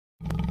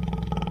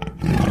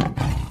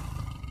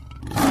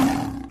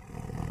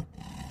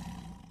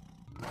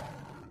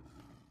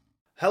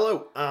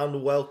Hello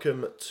and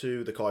welcome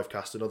to the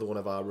Coivecast, another one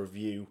of our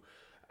review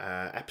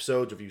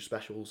episodes, review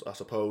specials, I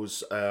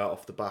suppose,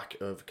 off the back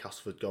of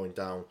Castleford going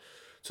down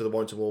to the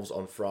Warrington Wolves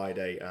on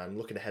Friday and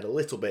looking ahead a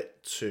little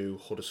bit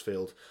to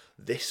Huddersfield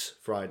this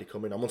Friday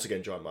coming. I'm once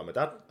again joined by my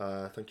dad.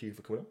 Thank you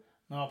for coming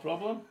on. No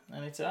problem,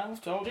 anytime,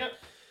 I've told you.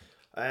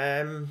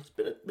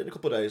 It's been a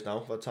couple of days now.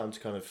 I've had time to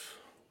kind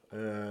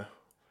of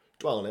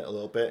dwell on it a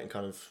little bit and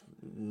kind of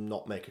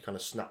not make a kind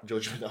of snap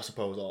judgment, I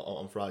suppose,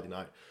 on Friday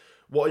night.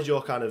 What is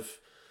your kind of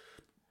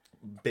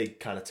big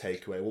kind of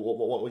takeaway?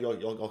 What were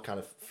your kind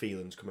of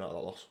feelings coming out of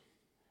that loss?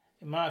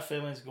 My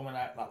feelings coming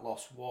out of that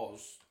loss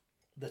was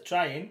they're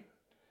trying,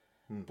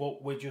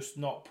 but we're just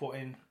not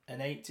putting an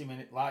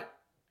 80-minute, like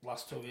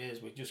last 2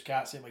 years, we just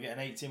can't seem to get an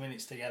 80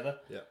 minutes together.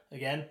 Yeah.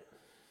 Again,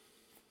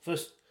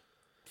 first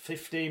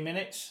 15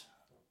 minutes,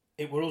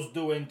 it were us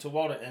doing to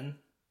Warrington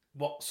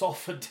what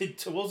Salford did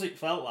to us, it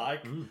felt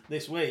like,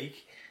 this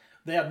week.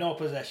 They had no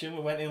possession,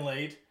 we went in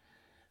lead,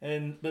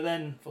 but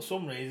then for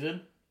some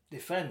reason,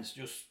 defence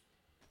just...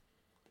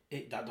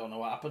 I don't know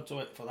what happened to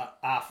it for that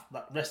half,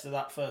 that rest of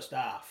that first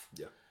half.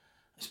 Yeah.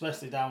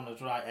 Especially down the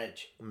right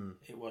edge.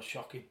 It was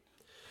shocking.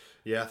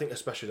 Yeah, I think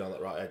especially down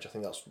that right edge, I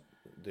think that's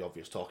the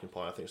obvious talking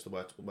point. I think it's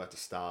where to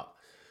start.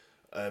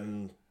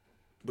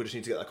 We just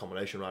need to get that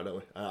combination right, don't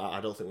we?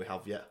 I don't think we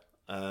have yet.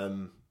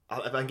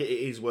 I think it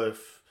is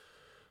worth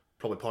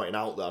probably pointing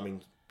out that, I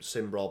mean,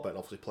 Sim Broadbent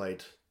obviously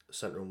played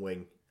centre and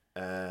wing,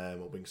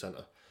 or wing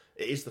centre.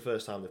 It is the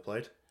first time they've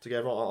played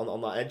together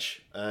on that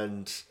edge,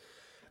 and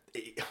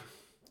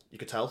you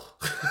could tell.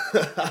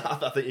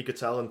 I think you could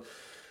tell, and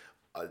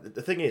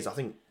the thing is, I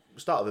think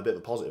start with a bit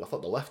of a positive. I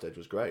thought the left edge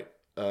was great.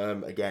 I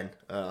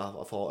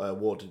thought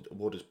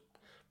Ward is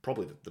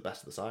probably the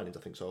best of the signings,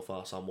 I think, so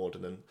far, Sam Ward,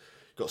 and then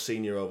you've got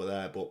Senior over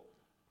there, but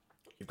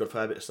you've got a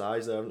fair bit of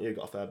size there, haven't you? You've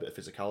got a fair bit of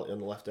physicality on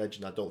the left edge,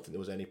 and I don't think there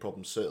was any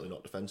problems, certainly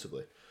not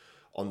defensively,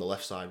 on the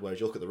left side,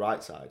 whereas you look at the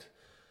right side,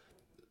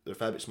 they're a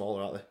fair bit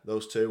smaller, aren't they?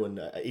 Those two, and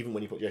even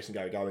when you put Jason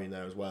Garigari in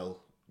there as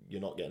well, you're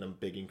not getting a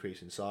big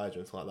increase in size or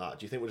anything like that.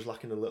 Do you think we're just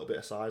lacking a little bit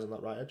of size on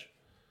that right edge?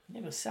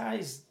 Yeah, but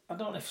size, I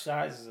don't know if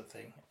size is a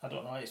thing. I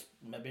don't know, it's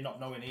maybe not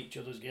knowing each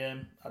other's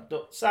game.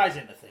 Size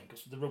isn't a thing,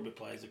 because the rugby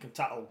players, they can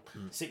tackle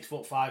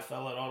 6'5"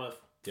 fella or a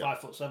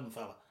 5'7"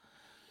 fella.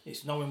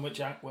 It's knowing which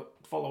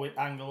following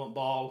angle and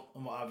ball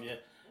and what have you,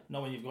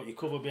 knowing you've got your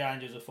cover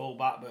behind you as a full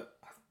back, but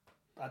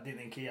I didn't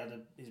think he had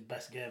his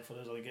best game for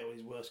us. I think it was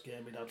his worst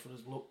game he'd had for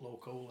us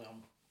locally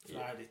on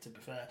Friday, to be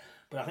fair.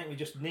 But I think we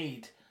just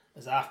need,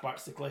 as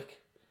half-backs, to click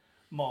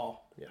more.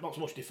 Yeah. Not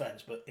so much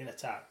defence, but in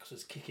attack. Because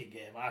it's a kicking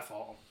game, I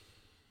thought, on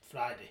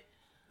Friday.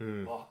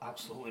 Well,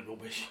 absolutely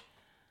rubbish.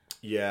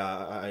 Yeah,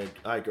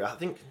 I agree. I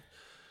think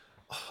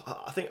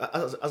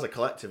as a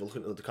collective,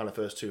 looking at the kind of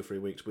first 2 or 3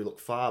 weeks, we look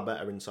far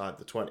better inside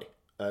the 20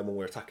 when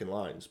we're attacking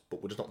lines,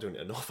 but we're just not doing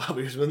it enough.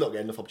 We're not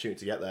getting enough opportunity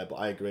to get there. But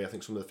I agree. I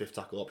think some of the fifth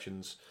tackle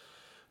options,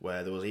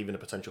 where there was even a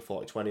potential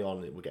 40-20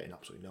 on, we're getting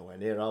absolutely nowhere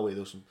near, are we?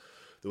 There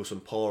was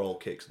some poor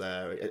old kicks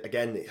there.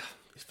 Again,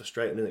 it's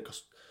frustrating, isn't it?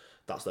 Because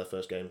that's their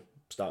first game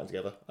starting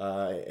together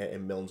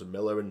in Milnes and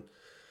Miller, and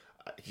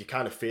you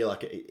kind of feel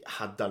like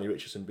had Danny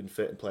Richardson been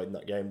fit and played in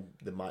that game,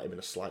 there might have been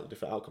a slightly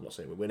different outcome. I'm not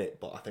saying we win it,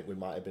 but I think we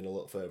might have been a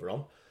little further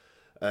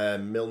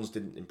on. Milnes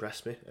didn't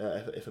impress me,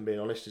 if I'm being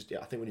honest.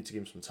 I think we need to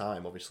give him some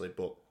time, obviously,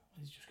 but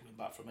he's just coming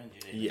back from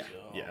injury.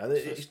 Yeah, and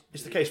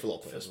it's the case for a lot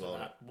of players as well.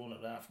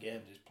 1.5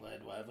 games he's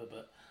played, whatever,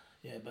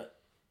 but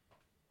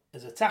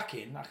as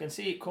attacking, I can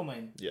see it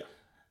coming. Yeah.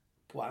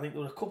 But I think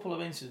there were a couple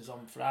of incidents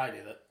on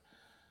Friday that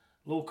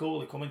Luke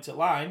Cooley come into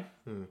line,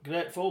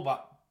 great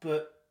fullback,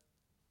 but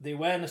the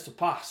awareness to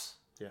pass,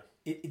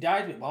 he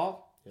died with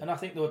ball. Yeah. And I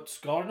think there were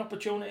scoring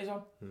opportunities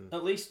on,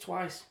 at least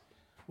twice,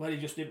 where he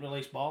just didn't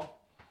release ball.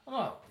 I don't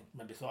know,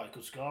 maybe thought he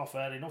could score,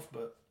 fair enough,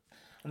 but...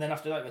 And then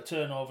after that, a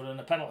turnover and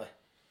a penalty.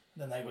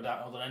 Then they go down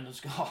the other end and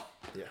score.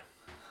 Yeah.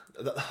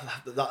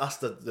 That's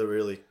the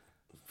really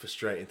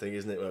frustrating thing,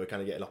 isn't it, where we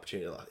kind of get an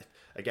opportunity like...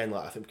 Again,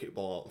 I think we kicked the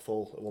ball out the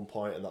full at one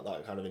point, and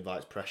that kind of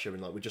invites pressure,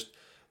 and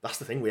that's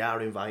the thing, we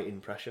are inviting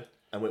pressure,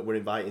 and we're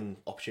inviting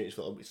opportunities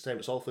for it's the same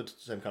at Salford,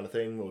 same kind of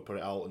thing, where we put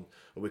it out and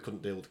where we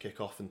couldn't deal with the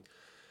kick-off, and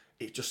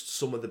it just,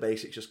 some of the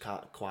basics just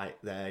can't quite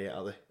there yet,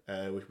 are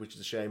they? Which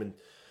is a shame, and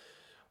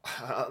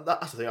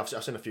that's the thing. I've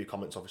seen a few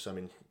comments, obviously. I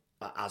mean,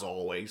 as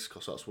always,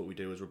 because that's what we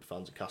do as rugby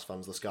fans and cast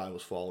fans, the sky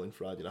was falling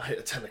Friday night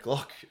at 10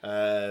 o'clock.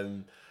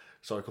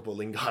 Saw a couple of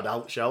Lingard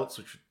out shouts,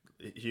 which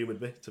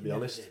humoured me, to be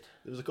honest.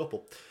 There was a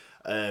couple.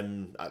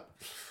 I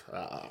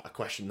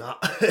question that,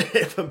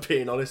 if I'm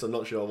being honest. I'm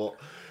not sure what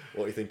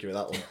you're thinking of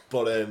that one,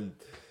 but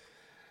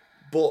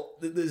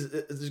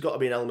there's got to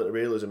be an element of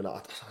realism, and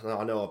I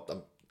know I'm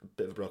a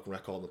bit of a broken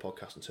record on the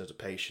podcast in terms of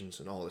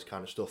patience and all this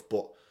kind of stuff,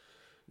 but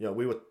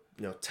we were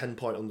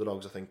 10-point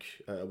underdogs, I think,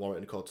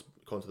 Warrington,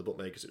 according to the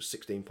bookmakers. It was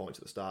 16 points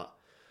at the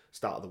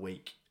start of the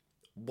week.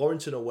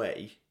 Warrington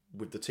away,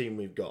 with the team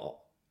we've got,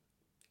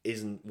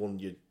 isn't one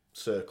you'd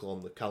circle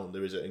on the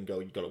calendar, is it, and go,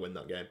 you've got to win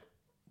that game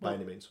by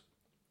any means.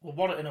 Well,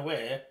 Warrington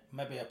away,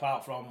 maybe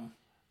apart from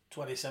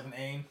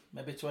 2017,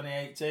 maybe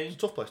 2018. It's a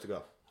tough place to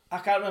go. I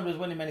can't remember us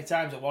winning many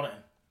times at Warrington.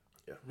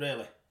 Yeah.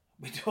 Really.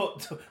 We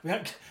don't.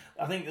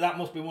 I think that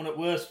must be one of the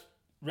worst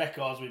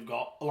records we've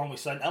got, along with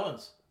St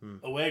Helens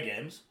away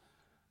games.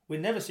 We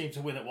never seem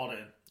to win at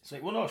Warrington. So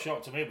it was no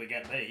shock to me we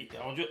get beat.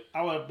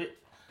 I was a bit,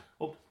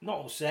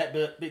 not upset,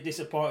 but a bit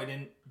disappointed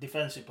in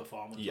defensive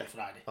performance on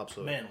Friday.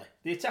 Absolutely. Mainly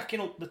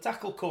the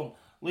tackle come.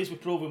 At least we're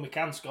proving we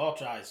can score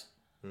tries.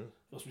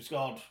 Because we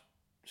scored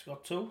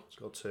 2.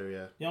 Scored 2,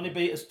 yeah. They only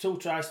beat us 2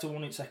 tries to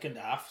 1 in second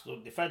half. So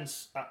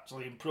defence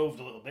actually improved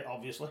a little bit,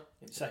 obviously,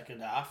 in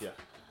second half. Yeah.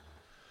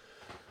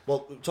 Well,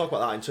 talk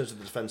about that in terms of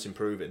the defence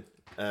improving.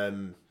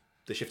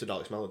 They shifted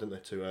Alex Mellor, didn't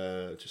they,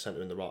 to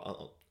centre in the right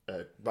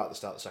at the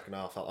start of the second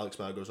half. Alex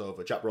Mellor goes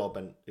over. Jack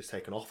Broadbent is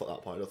taken off at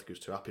that point. I don't think he was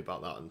too happy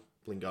about that, and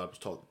Lingard was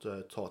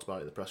talked about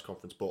it in the press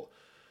conference. But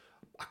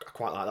I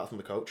quite like that from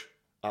the coach.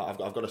 I've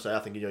got to say, I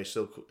think he's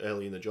still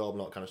early in the job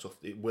and all that kind of stuff,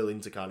 willing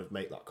to kind of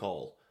make that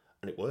call,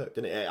 and it worked,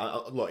 didn't it?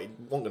 Look, it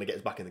wasn't going to get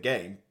us back in the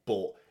game,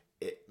 but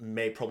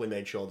it probably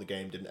made sure the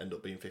game didn't end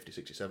up being 50,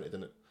 60, 70,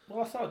 didn't it?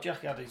 Well, I thought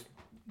Jack had his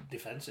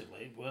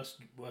defensively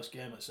worst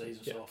game of the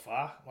season so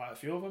far. Like a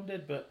few of them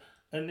did,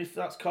 and if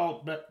that's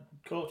called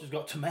coach has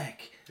got to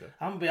make,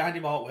 I'm behind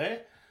him all the way,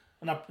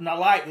 and I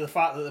like the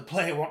fact that the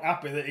player wasn't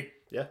happy that he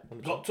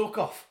 100%. got took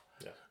off,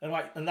 and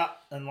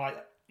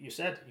like you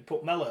said, you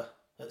put Mellor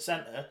at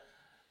centre,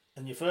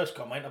 and your first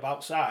comment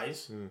about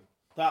size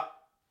that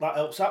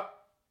helps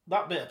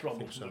that bit of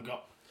problems we've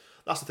got.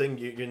 That's the thing.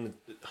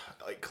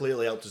 It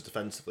clearly helped us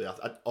defensively.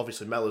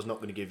 Obviously, Mellor's not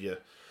going to give you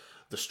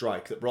the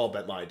strike that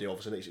Broadbent might do.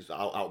 Obviously, he's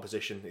out of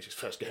position. It's his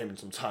first game in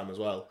some time as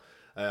well.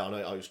 I know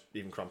I was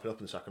even cramping up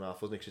in the second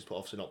half, wasn't he? Because he's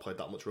obviously not played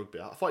that much rugby.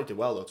 I thought he did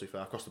well, though, to be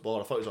fair, across the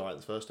board. I thought he was all right in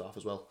the first half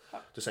as well.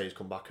 To say he's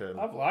come back.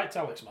 I've liked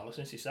Alex Mellor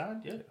since he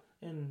signed,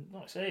 And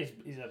like I say,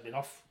 he's been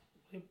off.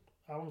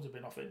 How long has he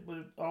been off it?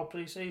 All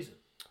pre-season?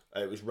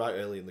 It was right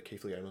early in the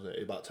Keighley game, wasn't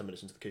it? About 10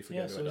 minutes into the Keighley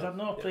game. So he's had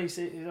no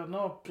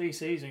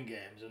pre-season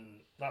games,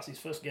 and that's his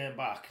first game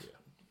back.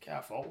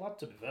 Can't fault lad,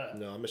 to be fair.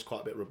 No, I missed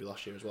quite a bit of rugby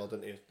last year as well,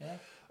 didn't he?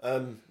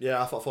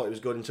 Yeah. I thought it was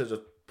good in terms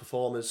of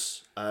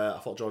performers. I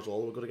thought George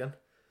Lawler were good again.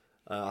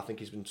 I think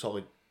he's been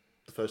solid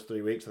the first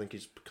 3 weeks. I think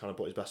he's kind of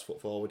put his best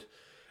foot forward.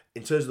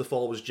 In terms of the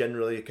forwards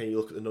generally, can you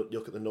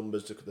look at the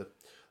numbers, look at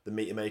the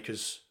meter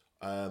makers?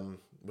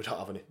 We don't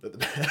have any at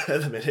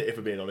the minute, if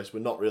we're being honest.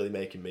 We're not really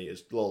making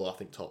meters. Lawler, I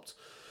think, topped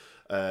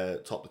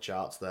the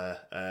charts there.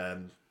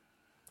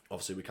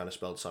 Obviously, we kind of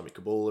spelled Sammy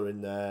Kabula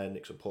in there.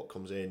 Nixon Putt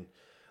comes in.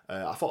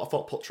 I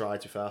thought Putt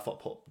tried, to be fair. I thought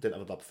Putt didn't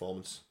have a bad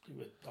performance.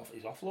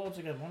 His offloads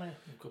again, wasn't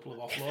he? A couple of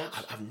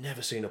offloads. I've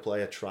never seen a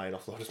player try and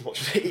offload as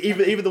much.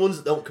 Even the ones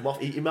that don't come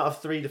off. He might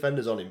have 3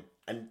 defenders on him,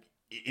 and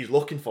he's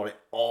looking for it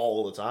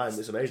all the time.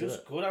 It's amazing.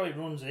 Just good how he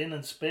runs in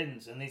and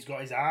spins, and he's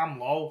got his arm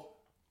low,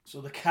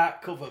 so they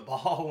can't cover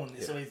ball,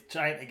 and so he's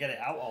trying to get it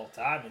out all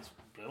the time. It's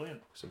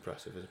brilliant. It's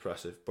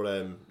impressive.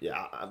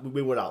 But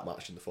we were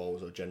outmatched in the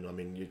forwards, though, generally. I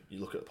mean, you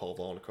look at Paul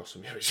Vaughan across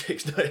from here,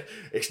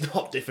 it's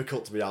not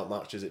difficult to be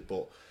outmatched, is it?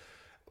 But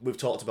we've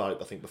talked about it,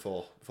 I think,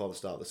 before the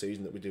start of the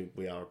season, that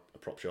we are a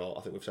prop short.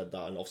 I think we've said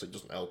that, and obviously it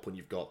doesn't help when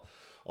you've got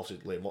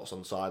obviously Liam Watts on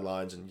the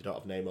sidelines and you don't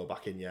have Nemo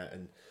back in yet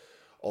and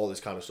all this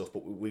kind of stuff.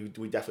 But we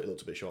definitely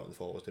looked a bit short in the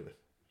forwards, didn't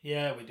we?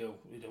 Yeah, we do.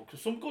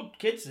 Because some good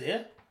kids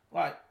here,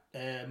 like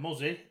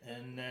Muzzy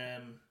and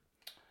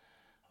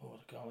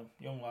what do I call him?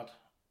 Young lad.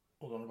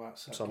 Hold on about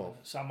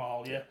Sam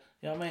Hall, yeah.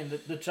 You know what I mean?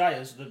 The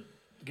triers, they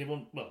give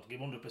 100%,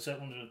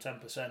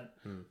 110%,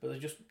 but they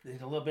just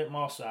need a little bit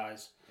more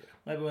size. Yeah.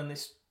 Maybe when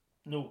this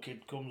new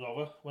kid comes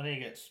over, when he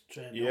gets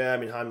trained. Yeah, I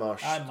mean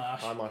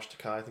Hindmarsh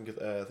Takai, I think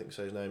you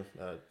say his name.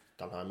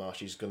 Dan Hindmarsh.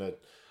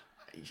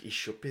 He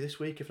should be this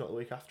week, if not the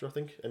week after, I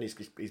think. And he's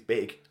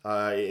big.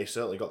 He's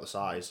certainly got the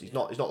size. He's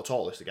not the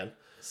tallest again.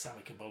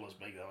 Sammy Kabula's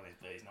big though,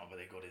 but he's not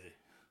very good, is he?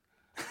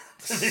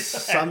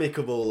 Sammy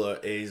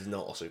Kabula is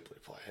not a Super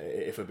League player,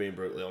 if we're being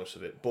brutally honest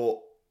with it. But,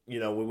 you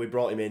know, when we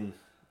brought him in,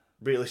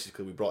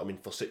 realistically, we brought him in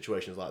for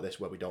situations like this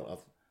where we don't have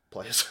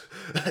players.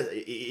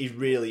 He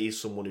really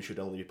is someone who should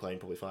only be playing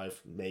probably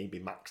 5, maybe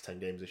max 10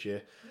 games this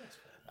year. Yes,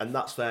 and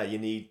that's fair. You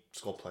need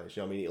squad players.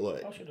 You know what I mean?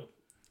 Look,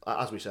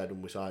 as we said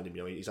when we signed him,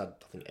 you know, he's had,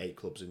 I think, 8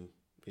 clubs in.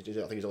 I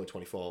think he's only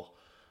 24.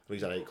 I think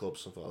he's had 8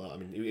 clubs, something like that. I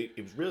mean,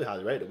 he was really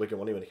highly rated at Wigan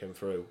when he came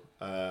through.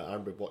 I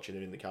remember watching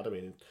him in the academy,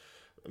 and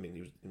I mean,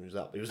 he was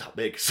that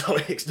big, so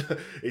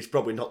it's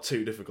probably not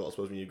too difficult, I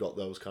suppose, when you've got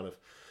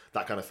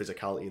that kind of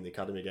physicality in the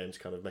academy games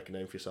to kind of make a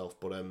name for yourself.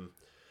 But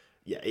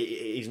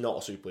he's not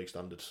a Super League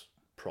standard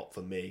prop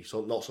for me.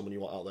 So not someone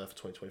you want out there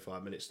for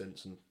 20-25 minute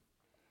stints.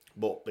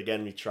 But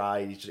again, he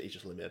tried. He's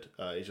just limited.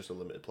 He's just a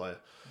limited player.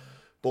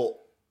 But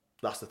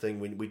that's the thing.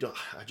 We don't.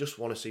 I just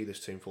want to see this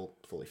team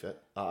fully fit.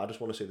 I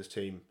just want to see this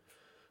team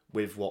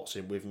with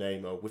Watson, with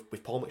Nemo,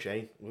 with Paul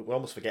McShane. We're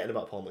almost forgetting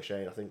about Paul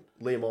McShane. I think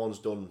Liam Orn's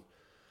done.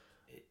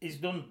 He's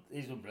done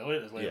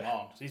brilliant as Liam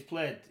Orn.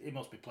 He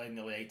must be playing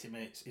nearly 80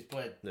 minutes. He's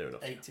played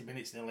 80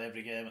 minutes nearly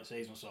every game at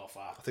season so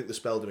far. I think they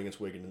spelled him against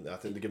Wigan. I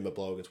think they give him a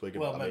blow against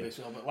Wigan. Well, maybe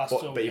so,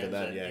 but even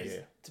then,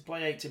 to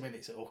play 80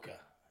 minutes at hooker,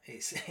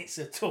 it's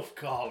a tough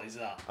call, is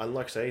that? And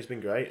like I say, he's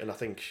been great, and I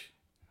think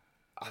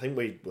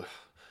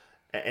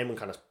anyone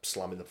kind of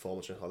slamming the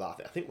performance or anything like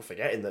that. I think we're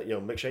forgetting that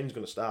McShane's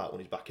going to start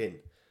when he's back in.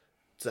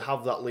 To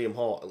have that Liam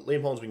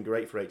Horne's been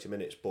great for 80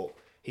 minutes, but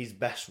his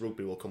best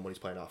rugby will come when he's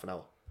playing half an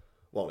hour,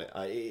 won't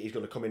it? He's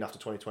going to come in after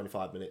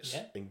 20-25 minutes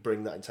and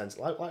bring that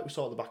intensity, like we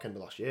saw at the back end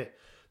of last year,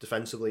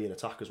 defensively in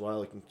attack as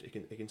well. He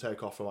can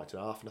take off from like to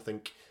half, and I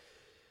think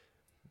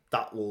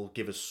that will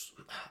give us.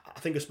 I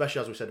think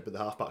especially as we said with the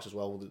halfbacks as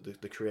well,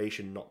 the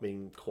creation not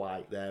being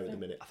quite there at the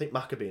minute. I think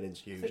Macca being in's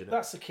huge.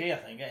 That's the key. I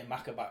think getting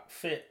Macca back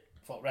fit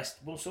for rest.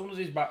 Well, as soon as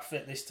he's back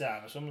fit this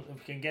time, if we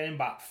can get him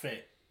back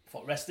fit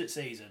for rest of the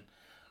season,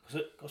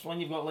 because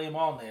when you've got Liam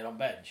Horne there on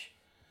bench,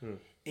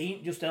 he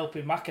ain't just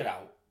helping Macca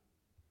out.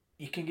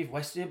 You can give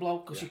Westy a blow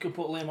because you can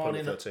put Liam Horne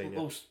in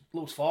 13,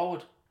 loose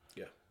forward.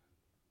 Yeah,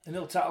 and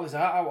he'll tackle his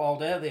heart out all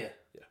day there.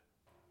 Yeah,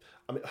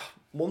 I mean,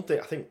 one thing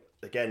I think.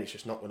 Again, it's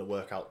just not going to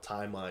work out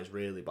time-wise,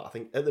 really. But I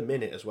think at the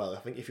minute as well, I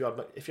think if you had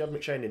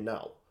McShane in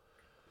now,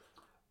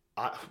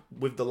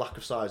 with the lack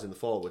of size in the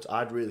forwards,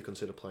 I'd really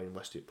consider playing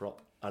Westy at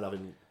prop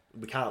and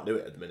we can't do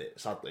it at the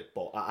minute, sadly.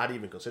 But I'd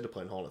even consider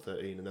playing Horne at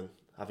 13 and then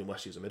having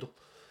Westy as a middle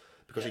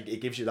because it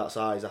gives you that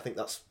size. I think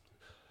that's.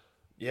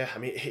 Yeah, I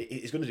mean,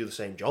 he's going to do the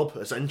same job.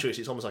 Essentially,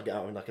 it's almost like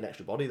having like an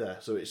extra body there.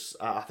 So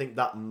I think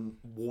that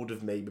would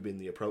have maybe been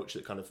the approach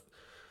that kind of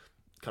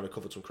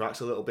covered some cracks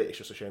a little bit. It's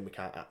just a shame we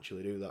can't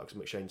actually do that because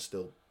McShane's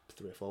still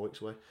 3 or 4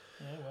 weeks away.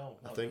 Yeah, well,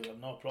 I think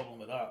no problem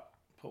with that.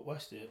 Put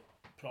Westy at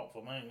prop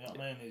for me. You know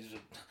what I mean?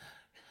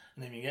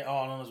 And then you get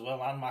on as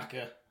well and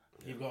Macca.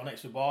 You've got an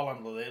extra ball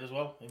handler there as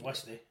well in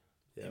Westy,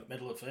 in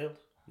middle of the field.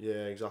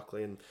 Yeah,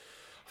 exactly. And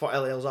I thought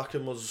Eliel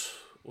Zaken was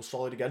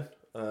solid again.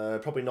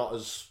 Probably not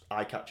as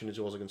eye-catching as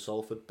he was against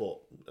Salford, but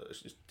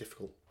it's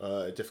difficult.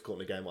 Difficult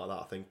in a game like that,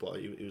 I think. But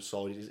he was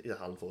solid. He's a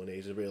handful, and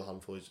he's a real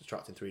handful. He's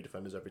attracting 3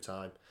 defenders every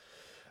time.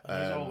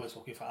 And he's always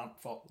looking for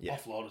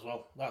offload as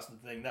well. That's the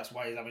thing. That's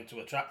why he's having to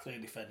attract 3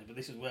 defenders. But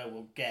this is where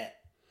we'll get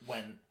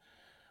when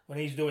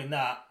he's doing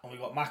that, and we've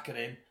got Macca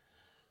in,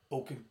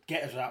 who can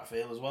get us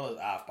outfield as well as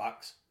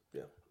halfbacks.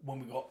 Yeah.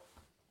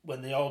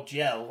 When they all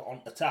gel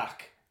on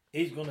attack,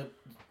 he's gonna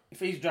if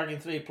he's dragging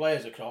 3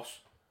 players across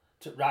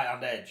to right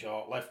hand edge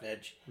or left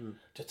edge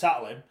to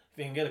tackle him. If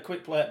he can get a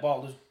quick play at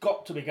ball, there's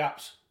got to be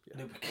gaps.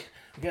 Yeah. And if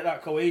we get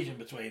that cohesion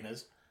between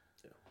us,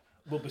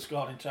 we'll be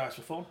scoring tries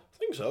for fun.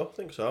 I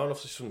think so. And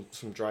obviously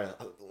some dry.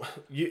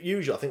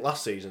 Usually, I think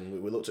last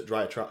season we looked at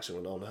dry tracks and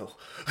went, "Oh no,"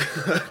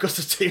 because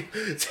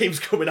the teams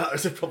coming at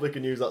us probably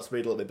can use that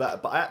speed a little bit better.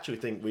 But I actually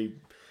think we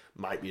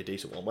might be a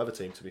decent warm weather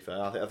team. To be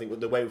fair, I think with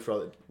the way we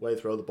throw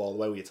the ball, the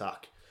way we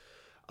attack,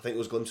 I think there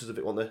was glimpses of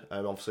it, weren't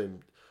there? Obviously,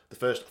 the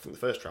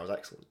first try was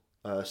excellent.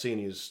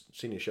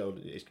 Senior showed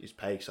his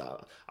pace.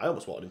 I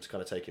almost wanted him to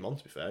kind of take him on.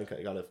 To be fair, and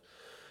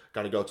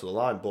kind of go to the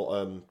line,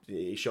 but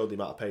he showed the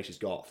amount of pace he's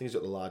got. I think he's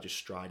got the largest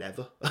stride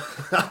ever.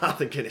 I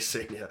think in his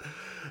senior.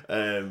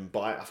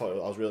 But I thought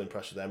I was really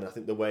impressed with them, and I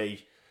think the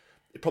way,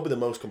 probably the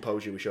most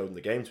composure we showed in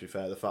the game. To be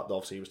fair, the fact that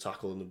obviously he was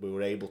tackled and we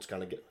were able to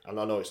kind of get. And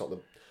I know it's not the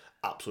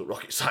absolute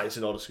rocket science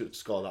in order to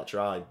score that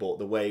try, but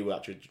the way we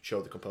actually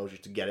showed the composure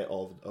to get it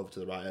over to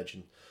the right edge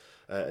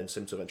and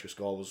Sim to eventually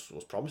score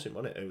was promising,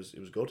 wasn't it? It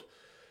was good.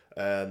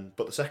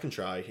 But the second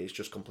try, it's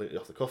just completely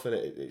off the cuff, and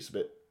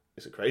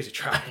it's a crazy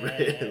try,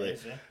 really.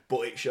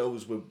 But it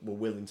shows we're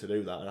willing to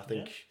do that, and I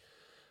think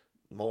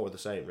more of the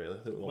same, really.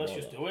 Let's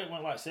just do it.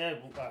 Like I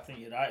said, I think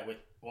you're right with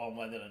warm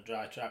weather and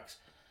dry tracks.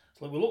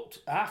 So we looked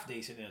half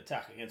decent in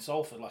attack against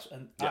Salford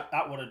and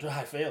that was a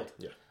dry field.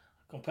 Yeah.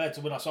 Compared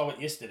to when I saw it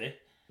yesterday,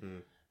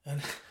 and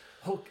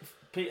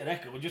Peter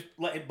Ecker would just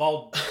let it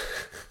ball.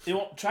 He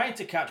wasn't trying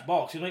to catch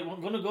balls. He wasn't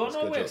going to go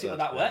nowhere because it was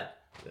that wet.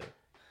 Yeah.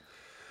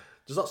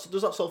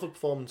 Does that Salford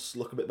performance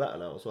look a bit better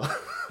now as well,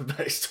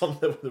 based on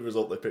the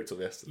result they picked up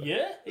yesterday?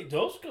 Yeah, it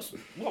does. Because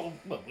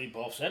we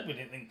both said we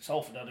didn't think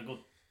Salford had a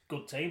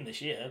good team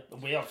this year,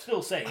 and we are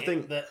still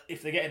saying that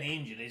if they get any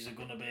injuries, they're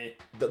going to be.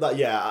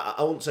 I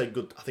won't say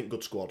good. I think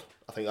good squad.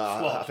 I think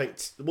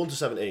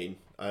 1-17,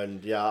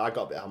 and I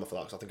got a bit of hammer for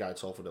that because I think I had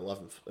Salford in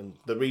 11th, and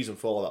the reason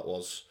for that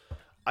was,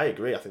 I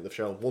agree. I think they've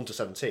shown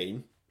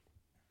 1-17.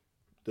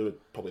 They were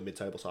probably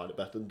mid-table side at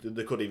best, and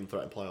they could even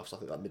threaten playoffs. I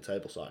think that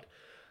mid-table side.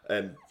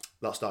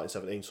 That starting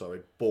 17,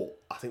 sorry, but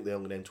I think they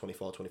only named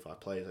 24, 25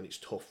 players, and it's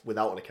tough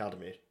without an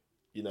academy.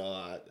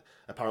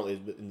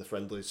 Apparently in the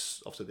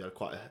friendlies, obviously they had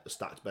quite a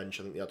stacked bench.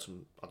 I think they had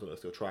some, I don't know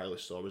if they were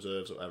trialists or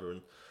reserves or whatever,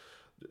 and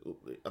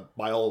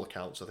by all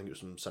accounts, I think it was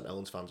some St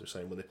Helens fans who were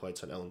saying when they played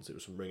St Helens, it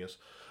was some ringers.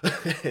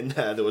 In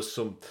there was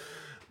some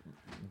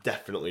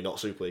definitely not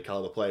Super League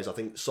calibre players. I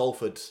think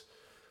Salford,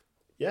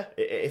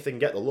 if they can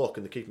get the look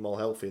and they keep them all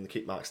healthy and they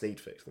keep Mark Sneed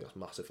fixed, I think that's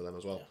massive for them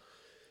as well.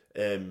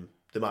 Yeah.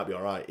 They might be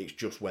alright. It's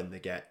just when they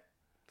get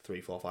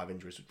 3, 4, 5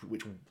 injuries,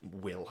 which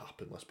will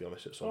happen, let's be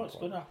honest, at some point. It's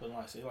going to happen,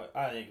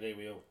 I agree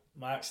with you.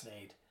 Mark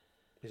Sneed.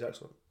 He's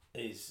excellent.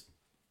 He's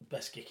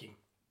best kicking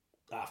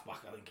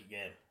half-back, I think,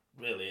 again.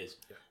 Really is.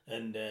 Yeah.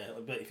 And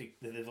but if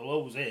they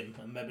lose him,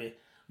 and maybe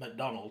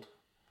McDonald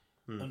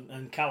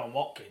and Callum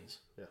Watkins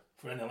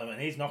for an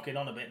element, he's knocking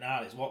on a bit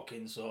now, it's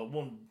Watkins, so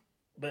one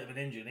bit of an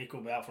injury and he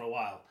could be out for a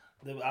while.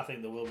 I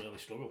think they will really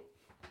struggle.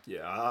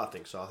 Yeah, I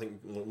think so. I think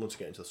once you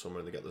get into the summer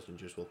and they get those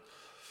injuries, we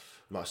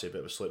might see a bit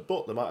of a slip.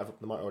 But they might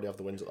already have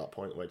the wins at that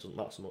point, where it doesn't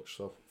matter so much.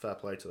 So fair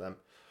play to them.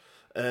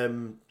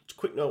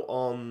 Quick note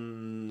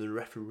on the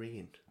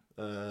refereeing.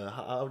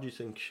 How do you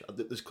think?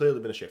 There's clearly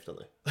been a shift,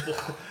 hasn't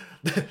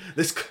there?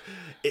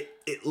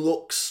 It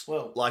looks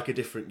like a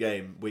different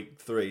game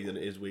week 3 than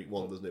it is week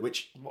 1, doesn't it?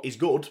 Which is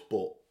good,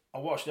 but I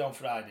watched it on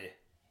Friday,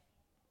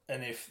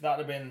 and if that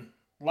had been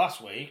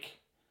last week,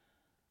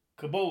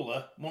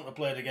 Kabula wouldn't have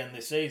played again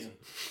this season.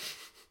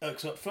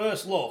 Because at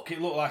first look,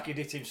 it looked like he'd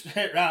hit him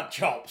straight round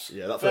chops.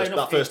 Yeah, that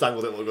first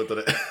angle didn't look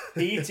good, did it?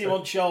 He hit him on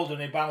the shoulder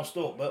and he bounced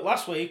up. But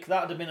last week,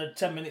 that would have been a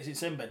 10 minutes in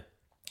sin bin.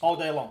 All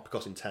day long.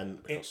 Because in 10...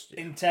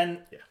 In 10,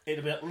 it'd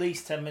have been at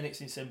least 10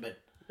 minutes in sin bin.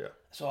 Yeah.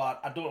 So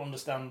I don't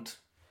understand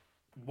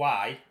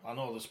why. I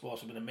know there's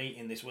supposed to have been a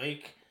meeting this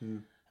week.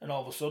 And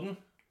all of a sudden,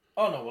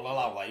 oh no, we'll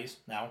allow lays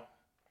now.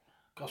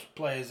 Because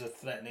players are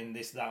threatening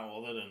this, that,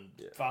 or other, and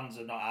fans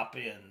are not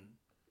happy, and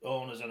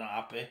owners are not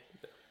happy.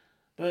 Yeah.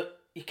 But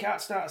you can't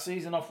start a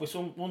season off with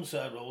one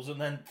set of rules and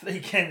then 3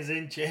 games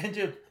in change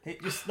them.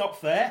 It's just not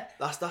fair.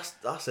 That's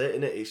it,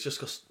 isn't it? It's just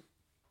because,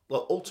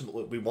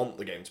 ultimately we want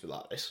the game to be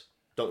like this.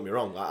 Don't get me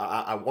wrong.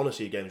 I want to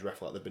see games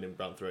ref like they've been in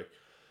round 3.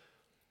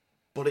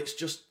 But it's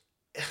just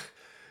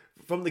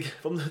from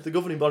the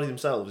governing body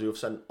themselves, who have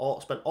spent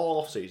all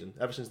off season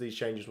ever since these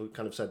changes were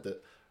kind of said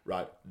that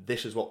right,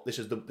 this is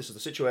the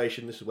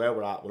situation, this is where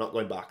we're at. We're not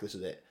going back. This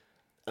is it.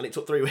 And it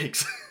took 3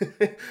 weeks,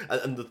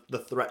 and the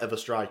threat of a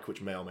strike,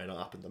 which may or may not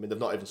happen. I mean, they've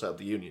not even set up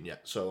the union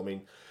yet. So I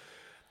mean,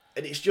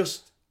 and it's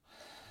just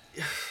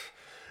you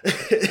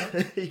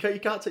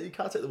can't take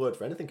the word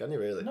for anything, can you?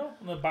 Really? No,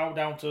 and they bow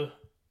down to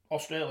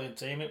Australian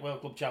team at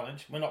World Club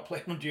Challenge. We're not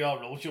playing under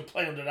your rules. You'll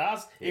play under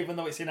ours, even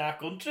though it's in our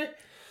country.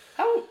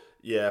 How?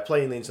 Yeah,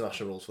 playing the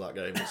international rules for that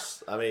game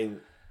is. I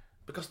mean,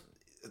 because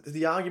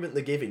the argument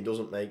they're giving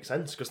doesn't make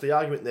sense. Because the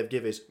argument they've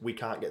given is we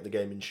can't get the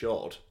game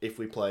insured if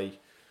we play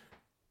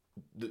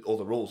all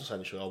the rules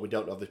essentially, or we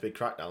don't have this big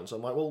crackdown. So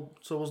I'm like, well,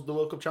 so was the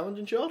World Cup Challenge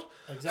insured?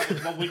 Exactly.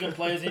 Well, Wigan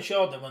players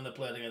insured them when they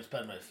played against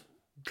Penrith.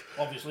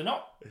 Obviously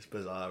not. It's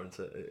bizarre, isn't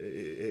it?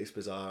 It's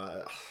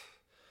bizarre.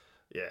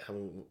 Yeah,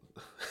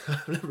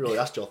 I've never really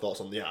asked your thoughts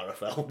on the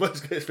RFL,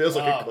 but it feels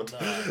like it could.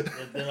 No,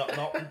 they're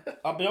not.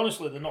 I'll be honest,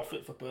 they're not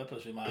fit for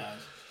purpose in my eyes.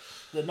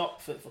 They're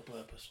not fit for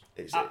purpose.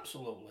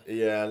 Absolutely.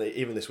 Yeah, and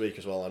even this week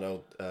as well, I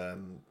know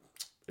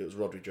it was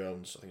Rodri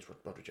Jones, I think it's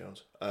Rodri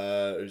Jones,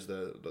 who's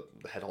the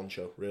head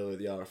honcho, really.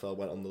 The RFL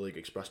went on the League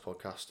Express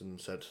podcast and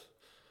said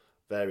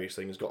various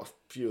things, got a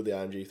few of the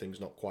IMG things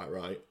not quite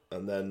right,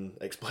 and then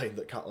explained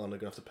that Catalan are going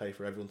to have to pay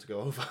for everyone to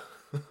go over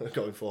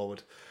going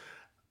forward.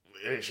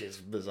 Which is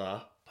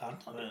bizarre.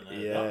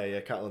 Yeah,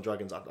 Catalan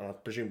Dragons,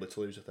 and presumably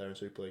Toulouse if they're in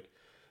Super League.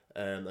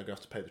 They're going to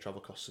have to pay the travel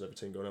costs of every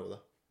team going over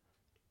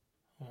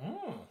there.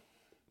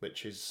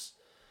 Which is...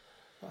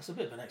 That's a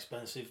bit of an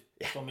expensive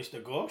for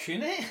Mr. Gosh,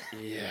 isn't it?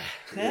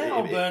 Yeah.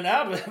 I'll burn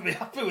out, but I'll be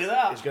happy with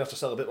that. He's going to have to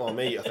sell a bit more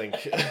meat, I think,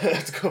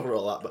 to cover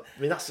all that. But,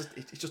 I mean, that's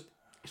just...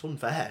 It's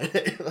unfair.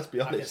 Let's be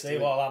honest. I can see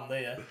what I'm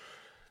there.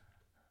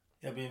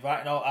 You'll be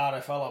inviting all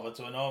RFL over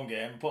to an home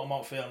game, put them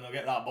on field and they'll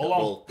get that bull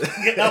on.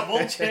 Get that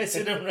bull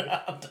chasing them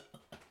around.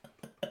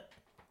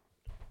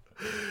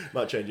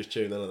 Might change his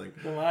tune then, I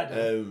think. They might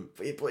do.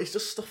 But it's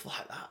just stuff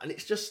like that. And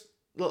it's just,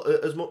 look,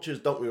 as much as,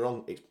 don't be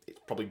wrong, it's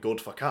probably good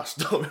for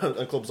cast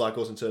and clubs like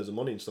us in terms of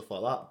money and stuff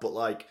like that. But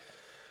like,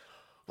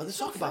 when they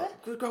talk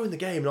about growing the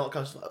game and all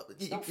kinds of stuff,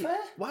 it's not fair.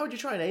 Why would you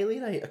try and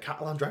alienate a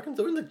Catalan Dragons?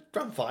 They were in the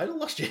grand final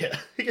last year.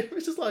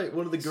 It's just like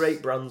one of the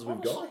great brands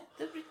we've got.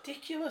 They're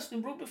ridiculous. The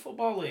Rugby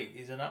Football League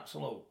is an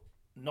absolute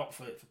not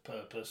fit for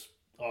purpose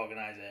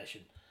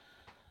organisation.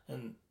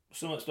 And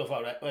some of the stuff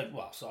I read,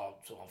 I saw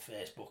on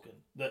Facebook, and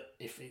that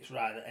if it's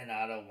right that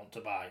NRL want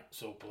to buy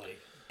Super League,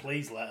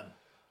 please let them.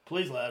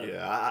 Please let them.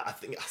 Yeah,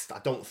 I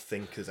don't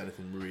think there's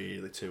anything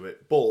really to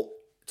it. But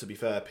to be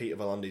fair, Peter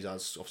V'landys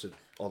has obviously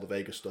all the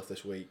Vegas stuff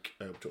this week,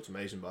 which looks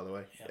amazing, by the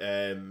way.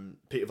 Yeah.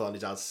 Peter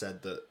V'landys has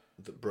said that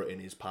Britain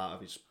is part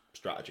of his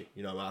strategy.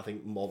 You know, I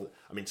think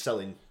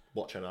selling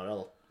Watch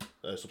NRL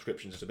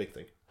subscriptions is a big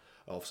thing.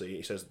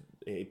 Obviously,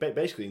 he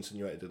basically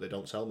insinuated that they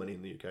don't sell many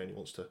in the UK, and he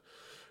wants to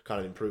kind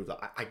of improve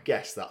that. I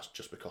guess that's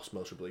just because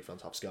most Rugby League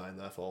fans have Sky, and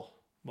therefore...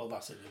 Well,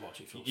 that's it. They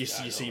watch it from you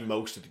Sky. You see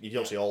most of... You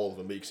don't see all of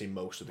them, but you can see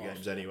most of the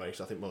games anyway,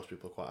 so I think most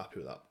people are quite happy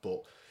with that.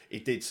 But he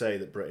did say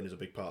that Britain is a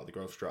big part of the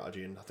growth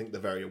strategy, and I think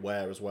they're very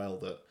aware as well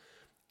that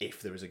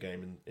if there is a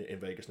game in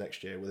Vegas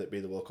next year, whether it be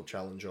the World Cup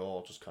Challenge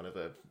or just kind of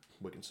a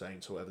Wigan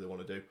Saints or whatever they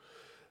want to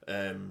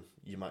do,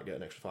 you might get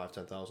an extra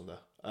 5,000-10,000 there.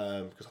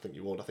 Because I think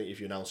you would. I think if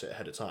you announce it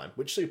ahead of time,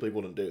 which Super League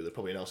wouldn't do, they'd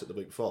probably announce it the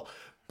week before.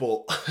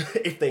 But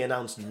if they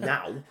announce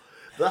now,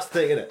 that's the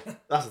thing, isn't it?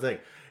 That's the thing.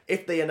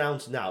 If they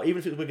announce now, even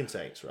if it's Wigan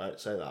Saints, right,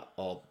 say that,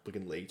 or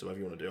Wigan Leeds, or whatever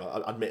you want to do,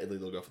 admittedly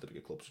they'll go for the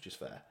bigger clubs, which is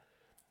fair.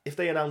 If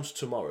they announce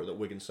tomorrow that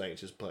Wigan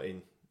Saints is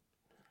playing,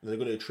 they're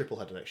going to do a triple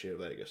header next year at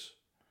Vegas,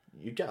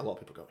 you'd get a lot of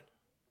people going.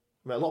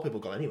 I mean, a lot of people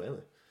go anyway, aren't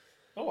they?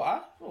 Oh,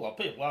 a lot of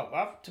people.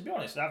 Well, to be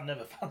honest, I've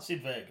never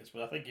fancied Vegas,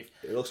 but I think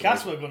if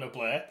Cats were going to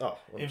play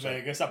in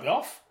Vegas, I'd be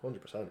off.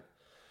 100%.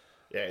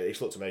 Yeah,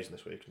 it's looked amazing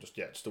this week. And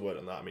just a word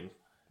on that. I mean,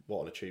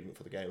 what an achievement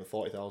for the game.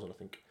 40,000, I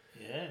think.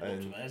 Yeah,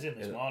 it looked amazing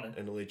this morning.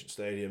 In Allegiant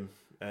Stadium.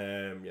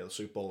 The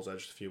Super Bowl was there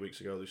just a few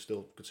weeks ago. They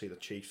still could see the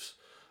Chiefs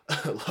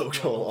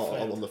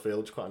logo on the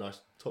field. It's quite a nice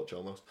touch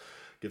almost.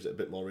 Gives it a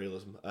bit more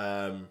realism.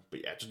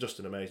 But yeah, just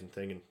an amazing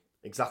thing. And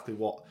exactly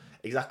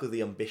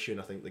the ambition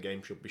I think the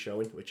game should be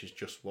showing, which is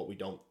just what we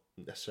don't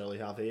necessarily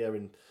have here.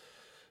 And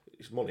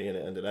it's money in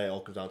it, and the day it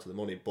all comes down to the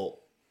money. But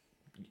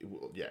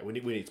yeah, we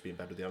need to be in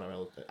bed with the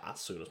NRL as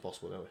soon as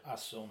possible, don't we?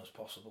 As soon as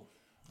possible.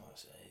 Like I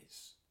say,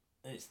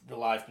 it's the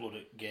lifeblood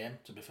game.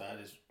 To be fair,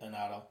 is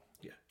NRL.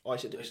 Yeah,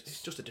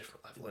 it's just a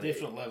different level.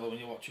 Different level when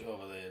you watch it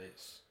over there.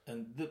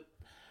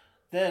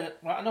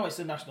 I know it's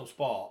the national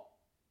sport,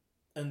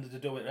 and they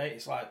do it right.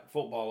 It's like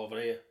football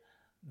over here.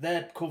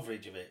 Their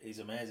coverage of it is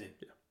amazing.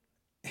 Yeah.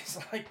 It's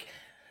like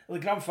the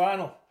grand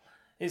final.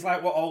 It's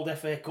like what old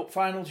FA Cup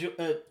finals,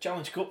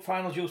 Challenge Cup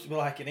finals used to be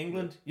like in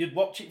England. You'd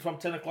watch it from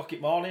 10 o'clock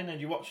in the morning, and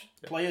you watch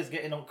players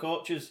getting on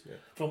coaches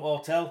from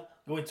hotel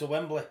going to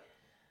Wembley,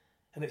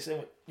 and it's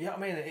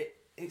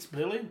it's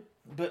brilliant.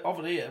 But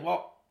over here,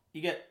 what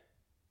you get,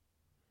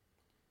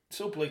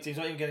 Super League teams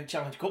not even getting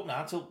Challenge Cup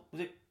now until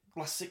was it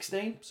last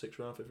 16? 6th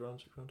round, 5th round,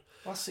 6th round.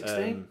 Last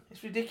 16.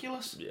 It's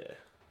ridiculous. Yeah.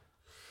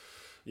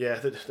 Yeah,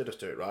 they just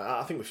do it right.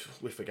 I think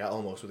we forget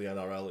almost with the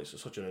NRL.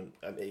 It's such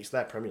it's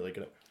their Premier League,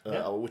 isn't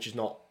it? Which is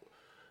not.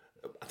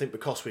 I think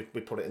because we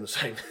put it in the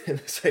same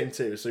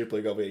tier as Super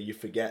League over here, you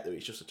forget that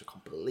it's just such a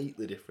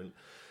completely different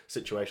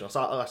situation.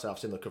 I've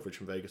seen the coverage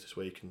from Vegas this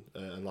week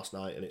and last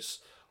night, and it's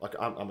like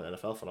I'm an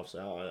NFL fan,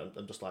 obviously.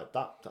 I'm just like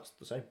that's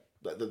the same.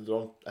 They're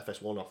on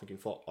FS1, I think, in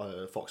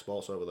Fox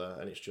Sports over there,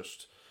 and it's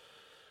just.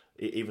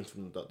 Even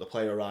from the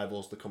player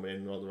arrivals, they're coming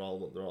in, they're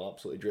all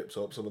absolutely dripped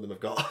up. Some of them have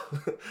got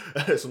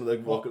some of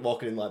them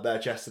walking in like bare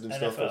chested and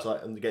stuff. It's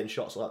like, and they're getting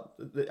shots like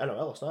the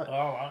NRL last night. Oh,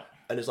 right.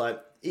 And it's like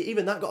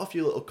even that got a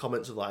few little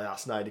comments of like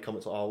snidey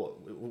comments like, "Oh,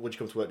 would you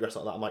come to work dressed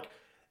like that?" I'm like,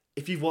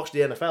 if you've watched the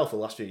NFL for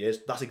the last few years,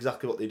 that's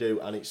exactly what they do,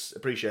 and it's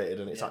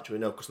appreciated, and it's actually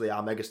because they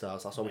are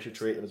megastars. That's how we should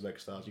treat them as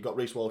megastars. You've got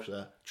Reece Walsh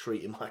there,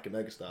 treat him like a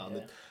megastar,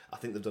 and I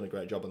think they've done a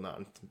great job on that.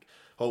 And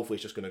hopefully,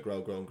 it's just going to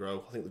grow and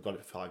grow. I think they've got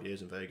it for 5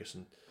 years in Vegas,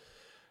 and.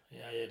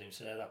 Yeah, I heard him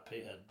say that,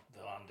 Peter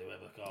Deland,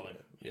 whoever call him.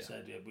 He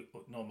said,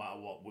 no matter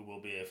what, we will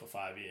be here for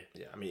 5 years.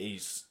 Yeah, I mean,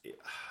 he's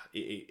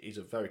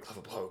a very clever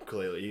bloke,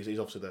 clearly. He's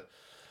obviously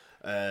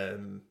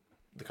the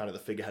kind of the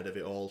figurehead of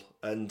it all.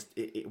 And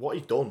what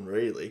he's done,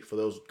 really, for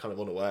those kind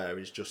of unaware,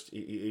 is just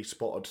he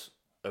spotted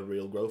a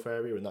real growth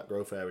area, and that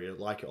growth area,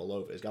 like it all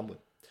over, is gambling.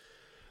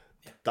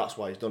 Yeah. That's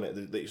why he's done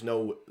it. There's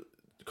no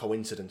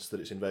coincidence that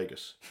it's in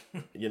Vegas.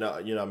 You know.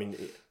 I mean,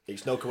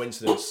 it's no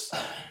coincidence.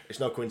 It's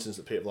no coincidence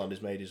that Peter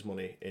V'landys made his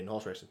money in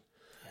horse racing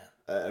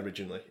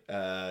originally.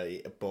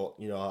 But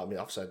I mean,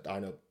 I've said I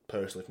know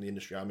personally from the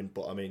industry I'm in,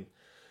 but I mean,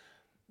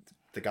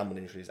 the gambling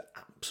industry is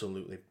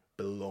absolutely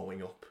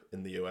blowing up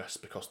in the US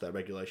because their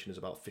regulation is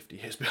about 50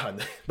 years behind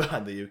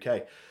the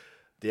UK.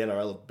 The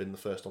NRL have been the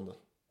first on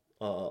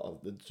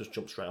they just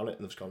jumped straight on it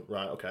and they've just gone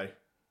right. Okay,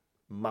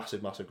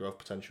 massive growth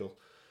potential.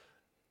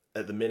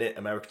 At the minute,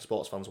 American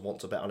sports fans want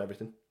to bet on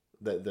everything.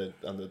 The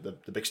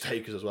big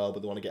stakers as well,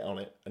 but they want to get on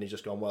it. And he's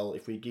just gone, well,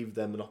 if they give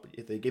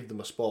them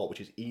a sport which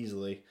is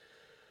easily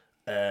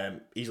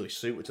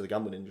suited to the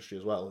gambling industry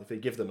as well, if they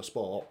give them a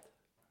sport,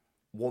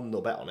 one,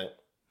 they'll bet on it,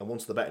 and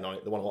once they're betting on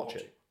it, they want to watch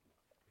it.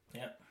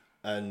 Yeah.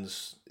 And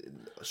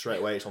straight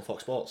away it's on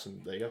Fox Sports,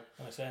 and there you go.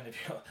 I was saying, if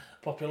you've got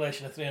a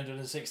population of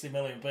 360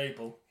 million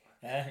people,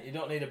 you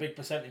don't need a big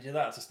percentage of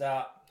that to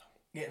start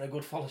getting a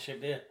good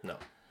followership, do you?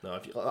 No,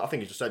 I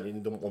think it's just saying you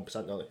need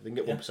 1%, don't you? If you can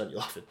get 1%, you're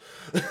laughing.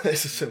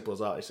 It's as simple as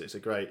that. It's a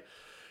great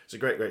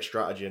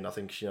strategy, and I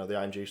think the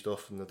IMG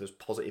stuff and there's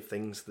positive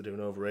things they're doing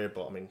over here.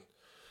 But I mean,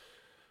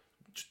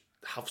 just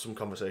have some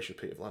conversation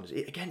with Peter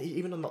V'landys. Again,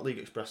 even on that League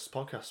Express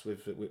podcast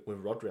with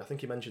Rodri, I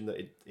think he mentioned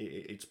that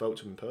he'd spoke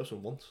to him in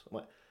person once. I'm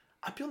like,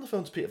 I'd be on the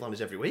phone to Peter V'landys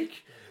every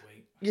week.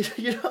 You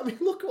know what I mean?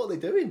 Look at what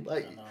they're doing.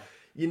 Like,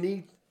 you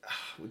need.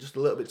 We're just a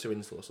little bit too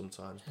insular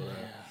sometimes, but.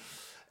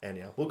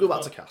 Anyhow, we'll go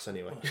back to Cass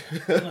anyway.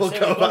 We've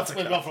gone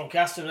from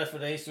Cass to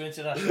referees to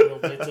international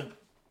rugby to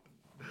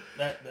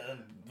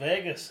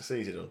Vegas. It's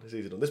easy done.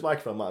 This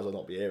microphone might as well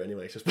not be here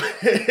anyway. It's just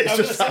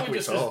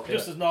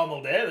just as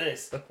normal day,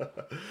 this.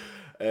 But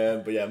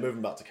yeah,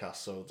 moving back to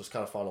Cass. So just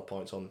kind of final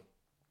points on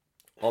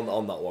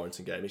that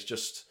Warrington game. It's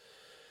just,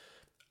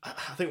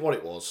 I think what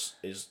it was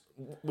is,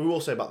 we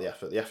will say about the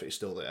effort. The effort is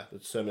still there. The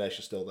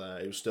determination is still there.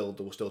 They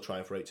were still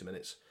trying for 80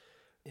 minutes.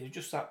 It was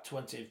just that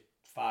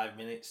 25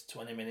 minutes,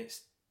 20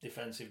 minutes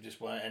defensive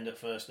display end at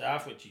first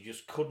half, which you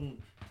just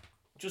couldn't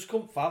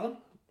fathom.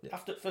 Yeah.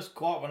 After the first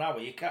quarter of an hour,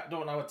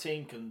 don't know how a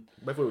team can.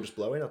 Maybe we were just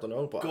blowing. I don't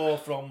know, but go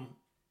from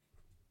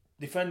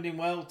defending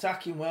well,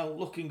 attacking well,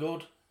 looking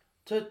good,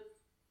 to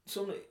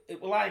something. It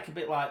was like a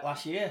bit like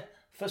last year.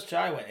 First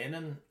try went in,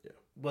 and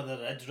whether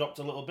the heads dropped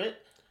a little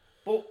bit,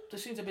 but they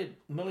seem to be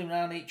milling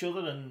around each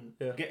other and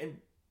getting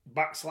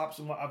back slaps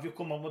and what have you.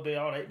 Come on, we'll be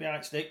all right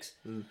behind sticks.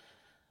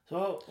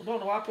 So, I don't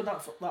know what happened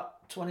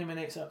that 20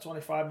 minutes, that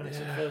 25 minutes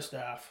in the first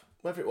half.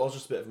 Whether it was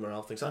just a bit of a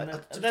morale thing. Then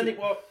it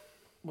was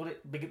right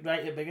at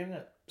the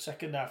beginning,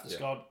 second half they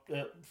scored.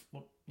 Whoever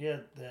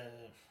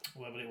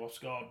it was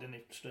scored, didn't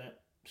he?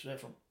 Straight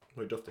from.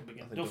 Well, Duffy.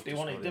 Duffy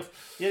won it.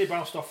 He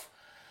bounced off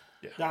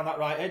down that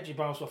right edge. He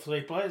bounced off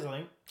 3 players, I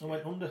think, and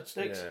went under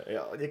sticks.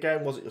 Yeah.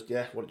 Again, was it just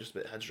a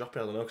bit head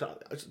dropping? I don't know. 'Cause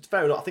it's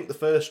fair enough. I think the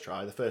first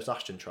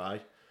Ashton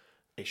try,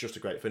 it's just a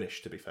great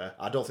finish. To be fair,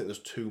 I don't think there's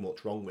too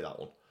much wrong with that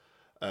one.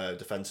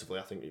 Defensively,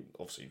 I think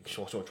obviously you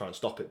want to try and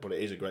stop it, but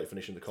it is a great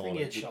finish in the corner. I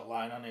think he had shot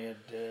line, and he had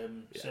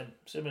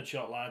Sim had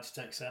shot line to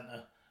take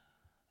centre.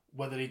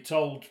 Whether he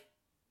told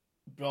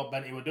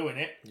Broadbent he were doing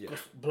it,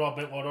 because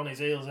Broadbent were on his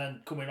heels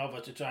and coming over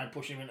to try and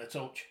push him into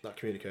touch. That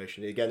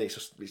communication again, it's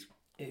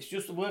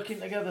just working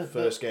together.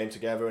 First game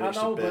together, and I it's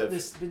know, a bit but of...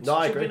 this should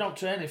agree. be not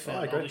training for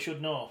him. They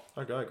should know.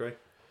 I agree.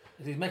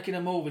 If he's making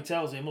a move, he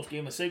tells him, he must give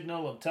him a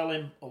signal and tell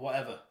him or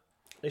whatever.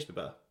 It needs to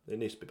be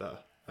better.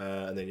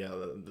 And then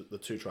the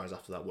 2 tries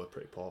after that were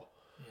pretty poor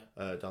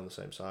down the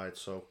same side.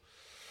 So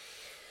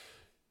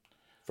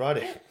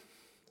Friday,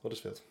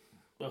 Huddersfield.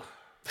 Ugh.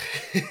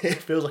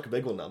 It feels like a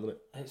big one now, doesn't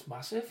it? It's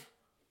massive.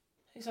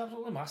 It's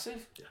absolutely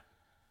massive. Yeah.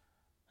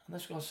 And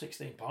they've scored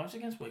 16 points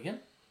against Wigan.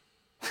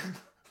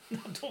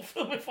 Don't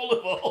fill me full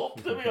of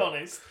hope, to be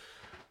honest.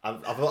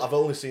 I've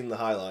only seen the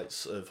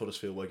highlights of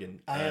Huddersfield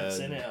Wigan. I haven't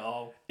seen it at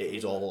all. It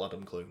is all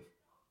Adam Clune.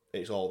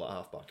 It's all that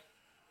halfback.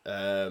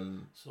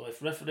 So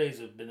if referees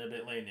have been a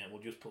bit lenient,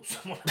 we'll just put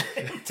someone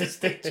in to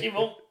stitch him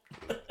up.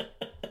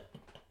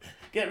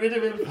 Get rid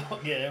of him for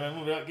that game and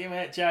we'll be like, give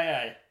him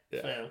HIA.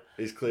 Yeah. Fail.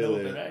 He's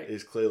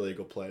clearly a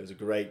good player. It was a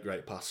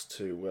great pass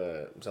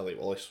to Elliot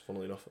Wallace,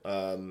 funnily enough.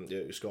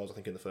 Who scores, I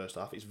think, in the first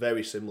half. It's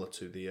very similar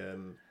to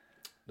the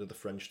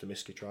French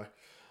Tomiski try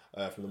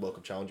from the World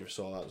Cup Challenge. We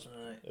saw that.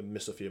 Right.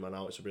 Missed a few man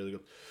out. It's a really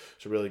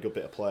good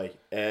bit of play.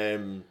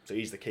 So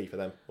he's the key for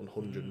them,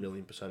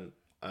 100,000,000%.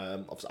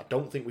 Obviously, I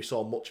don't think we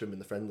saw much of him in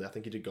the friendly. I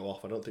think he did go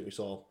off. I don't think we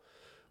saw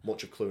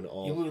much of Clune at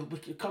all.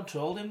 We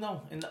controlled him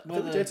though.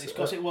 Whether it's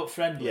because it looked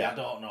friendly, I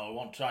don't know. We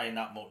weren't trying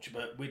that much,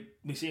 but we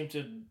seemed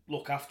to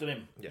look after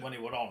him when he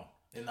were on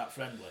in that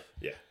friendly.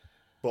 Yeah,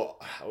 but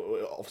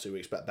obviously we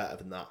expect better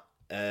than that.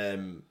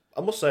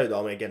 I must say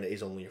though, again, it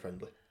is only a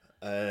friendly.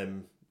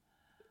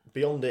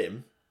 Beyond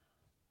him,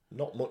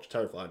 not much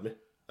terrified me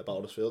about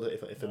Huddersfield,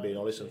 if I'm being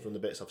honest, and from the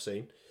bits I've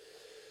seen.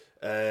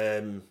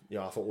 I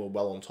thought we were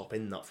well on top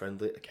in that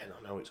friendly. Again,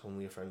 I know it's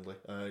only a friendly.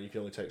 You can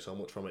only take so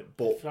much from it.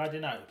 But Friday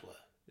night we play.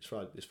 It's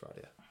Friday.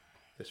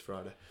 This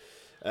Friday.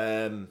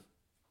 The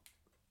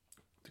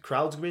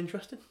crowd's gonna be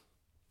interesting.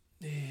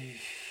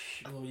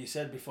 Well, you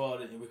said before,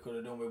 didn't you? We could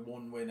have done with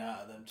 1 win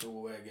out of them 2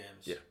 away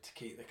games to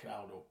keep the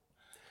crowd up.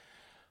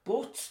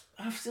 But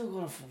I've still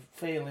got a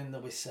feeling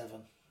there'll be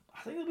 7.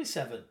 I think there'll be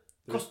 7.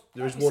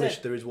 There is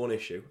one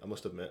issue, I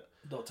must admit.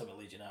 Don't tell me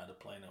Leeds United are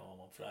playing at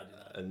home on Friday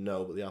night.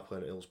 No, but they are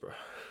playing at Hillsborough.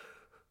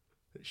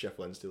 It's Sheffield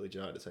Wednesday, Leeds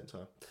United at the same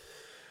time.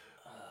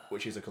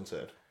 Which is a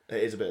concern.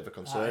 It is a bit of a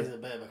concern. It is a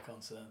bit of a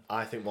concern.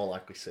 I think more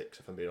likely 6,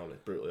 if I'm being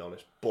honest, brutally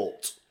honest.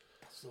 But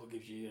still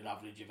gives you an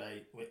average of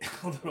 8 with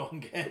their own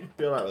game.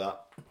 Be alright with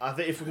that. I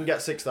think if we can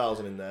get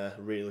 6,000 in there,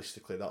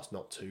 realistically, that's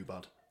not too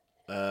bad.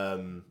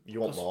 You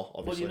want more,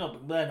 obviously.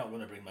 But they're not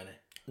going to bring many.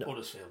 No,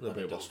 Huddersfield. They'll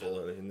be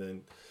Boston, and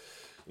then.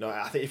 No,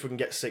 I think if we can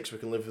get 6, we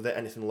can live with it.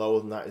 Anything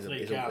lower than that is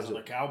 3 cars on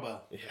a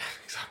cowbell. Yeah,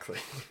 exactly.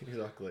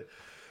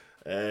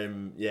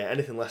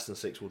 Anything less than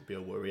 6 would be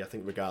a worry, I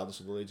think, regardless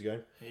of the Leeds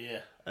game.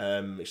 Yeah.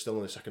 It's still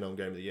only the second home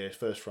game of the year. It's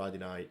first Friday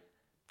night.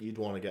 You'd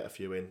want to get a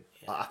few in.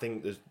 Yeah. I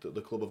think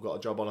the club have got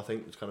a job on, I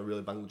think, to kind of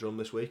really bang the drum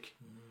this week.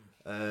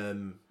 They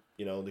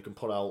can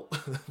put out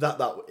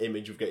that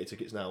image of getting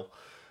tickets now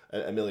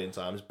a million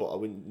times, but I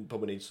would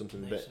probably need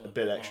something a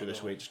bit extra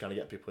this week, just kind of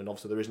get people in.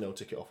 Obviously, there is no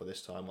ticket offer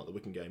this time, like the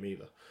Wigan game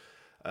either.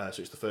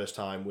 So it's the first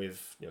time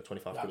with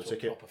 25 quid a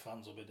ticket. Proper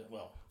fans will be the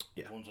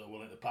ones that are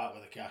willing to part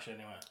with the cash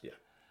anyway. Yeah,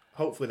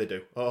 hopefully they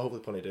do. Hopefully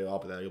plenty do. I'll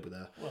be there. You'll be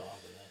there. Well, I'll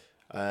be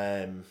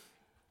there.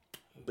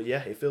 But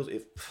yeah, it feels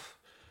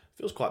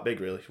quite big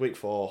really. Week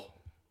 4,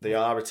 they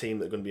are a team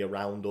that are going to be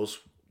around us.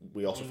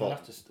 We also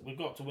we've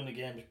got to win a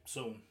game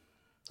soon.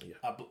 Yeah,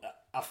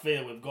 I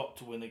feel we've got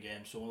to win a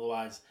game soon.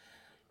 Otherwise,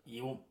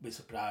 you won't be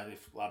surprised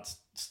if lads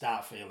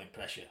start feeling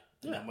pressure.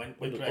 Yeah. And then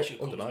when pressure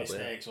comes,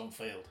 mistakes on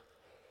field.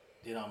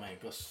 Do you know what I mean?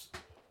 Because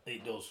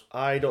it does.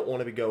 I don't want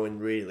to be going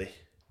really.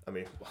 I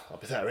mean, I'll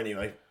be there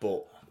anyway.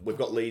 But we've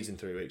got Leeds in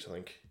 3 weeks, I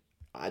think.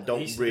 I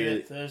don't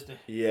really. Thursday.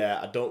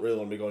 Yeah, I don't really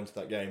want to be going to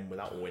that game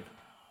without a win,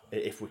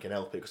 if we can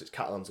help it, because it's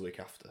Catalan's the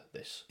week after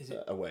this. Is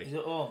it away? Is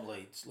it home,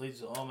 Leeds?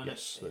 Leeds at home, isn't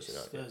yes, it?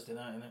 It's Thursday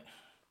night, isn't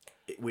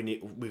it?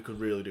 We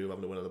could really do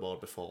having a win on the board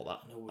before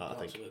that. No, I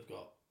think. So we've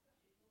got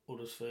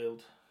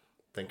Huddersfield.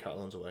 Then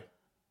Catalan's away.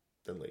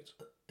 Then Leeds.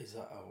 Is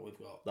that how we've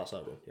got? That's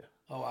our run, yeah.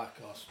 Oh, of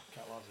course.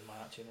 Catalan's in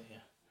March, isn't it?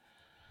 Yeah.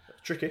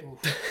 Tricky.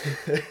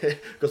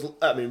 Because,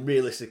 I mean,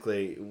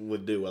 realistically,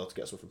 we'd do well to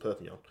get some from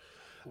Perpignan.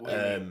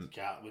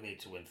 We need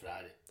to win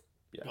Friday.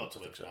 Yeah, got to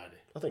win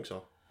Friday. I think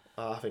so.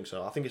 I think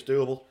it's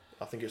doable.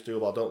 I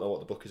don't know what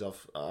the bookies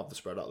have the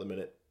spread at the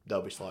minute.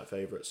 They'll be slight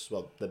favourites.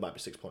 Well, they might be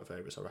 6-point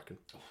favourites, I reckon.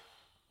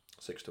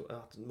 6 to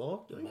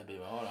more? Maybe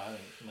more, I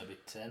think. Maybe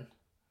 10.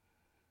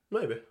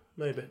 Maybe.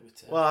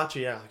 Well,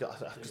 actually, yeah.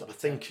 I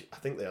think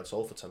they had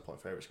Salford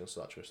 10-point favourites against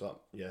Thatcher, so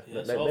that,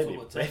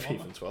 maybe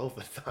even 12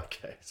 in that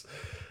case.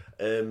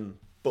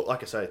 But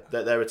like I say,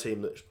 they're a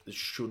team that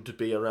should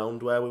be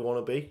around where we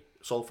want to be.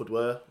 Salford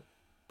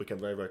became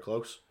very, very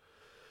close.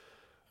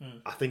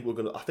 I think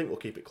we'll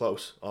keep it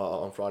close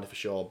on Friday for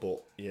sure.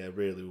 But yeah,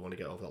 really, we want to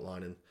get over that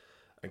line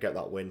and get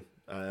that win.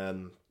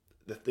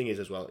 The thing is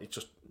as well, it's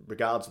just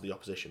regardless of the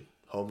opposition,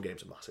 home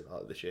games are massive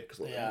this year because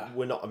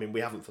we're not. I mean, we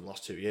haven't for the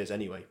last 2 years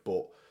anyway,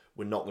 but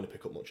we're not going to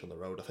pick up much on the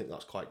road. I think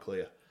that's quite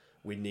clear.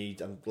 We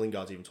need, and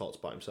Lingard's even talked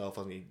about himself,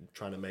 hasn't he,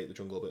 trying to make the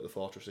Jungle a bit of the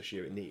fortress this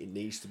year. It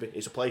needs to be.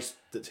 It's a place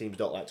that teams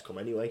don't like to come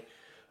anyway,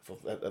 for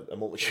a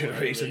multitude of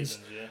reasons.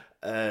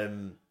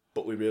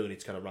 But we really need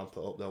to kind of ramp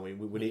it up, don't we?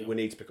 We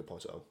need to pick up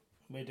points at home.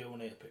 We do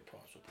need to pick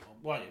points up.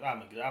 Well,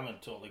 I'm in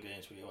total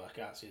agreement with you. I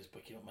can't see us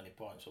picking up many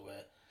points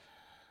away.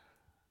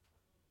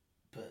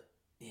 But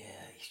yeah,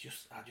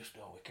 I just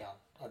know we can.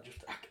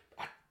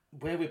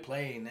 Where we're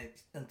playing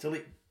until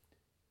it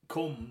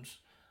comes,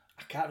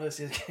 I can't really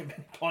see us getting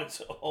many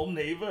points at home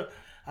neither.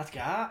 I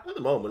can't. At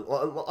the moment,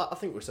 I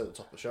think we said at the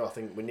top of the show, I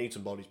think we need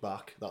some bodies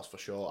back, that's for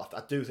sure.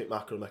 I do think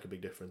Marco will make a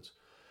big difference.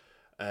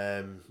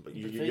 But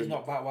he's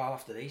not back well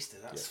after Easter.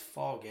 That's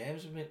 4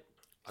 games. I mean,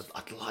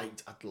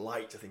 I'd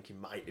like to think he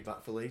might be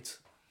back for Leeds.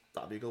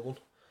 That'd be a good one.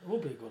 It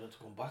would be a good one to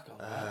come back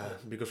on.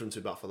 It'd be good for him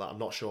to be back for that. I'm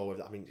not sure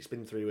whether. I mean, it's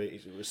been 3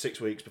 weeks. It was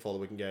 6 weeks before the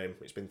Wigan game.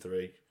 It's been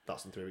 3.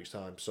 That's in 3 weeks'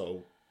 time.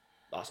 So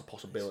that's a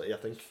possibility. I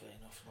think. Fair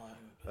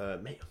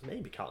enough.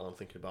 Maybe Catalan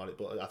thinking about it,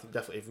 but I think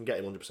definitely if we can get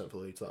him 100% for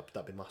Leeds,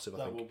 that'd be massive. I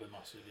think that would be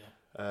massive.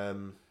 Yeah.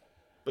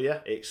 But yeah,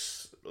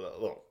 it's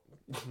look.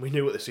 We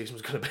knew what the season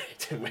was going to be,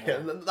 didn't we?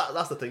 And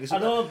that's the thing. I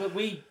know, but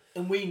we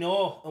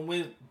know, and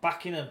we're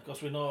backing him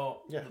because we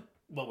know. Yeah.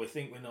 We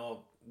think we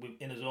know.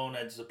 In his own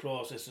heads, the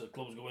process that the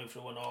club's going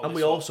through and all. And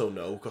we also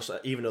know, because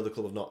even though the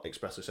club have not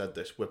expressly said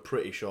this, we're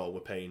pretty sure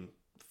we're paying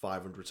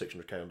 500,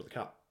 600k under the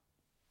cap.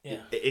 Yeah,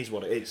 it is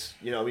what it is.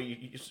 You know,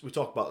 we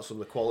talk about some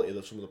of the quality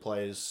of some of the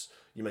players.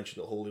 You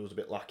mentioned that Hulley was a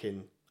bit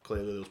lacking.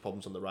 Clearly, there was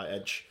problems on the right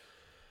edge.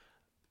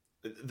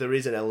 There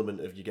is an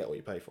element of you get what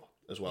you pay for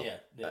as well.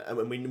 Yeah.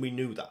 And we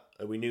knew that.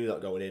 And we knew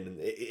that going in. And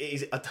it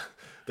is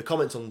the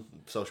comments on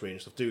social media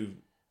and stuff do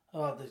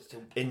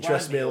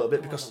interest me a little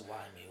bit because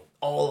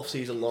all of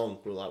season long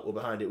we're like, we're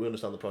behind it. We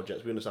understand the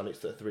project. We understand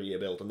it's a 3-year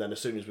build. And then as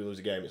soon as we lose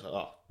a game, it's like,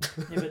 oh.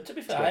 Yeah, but to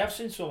be fair, I have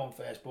seen some on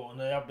Facebook and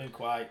they have been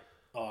quite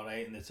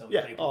alright, and they tell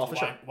people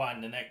to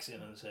wind the necks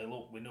in and say,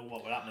 look, we know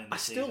what we're happening. I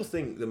still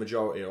think the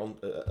majority are on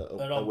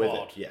with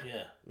board. It.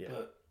 Yeah.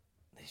 But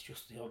it's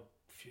just the odd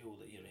few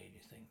that you read and you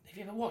think, have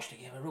you ever watched a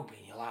game of rugby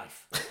in your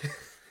life?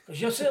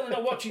 Because you're certainly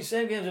not watching the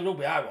same games of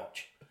rugby I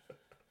watch.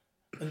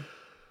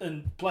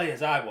 And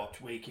players I watch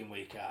week in,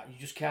 week out, you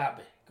just can't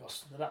be.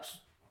 Because that's...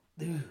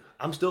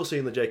 I'm still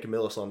seeing the Jacob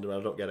Miller slander.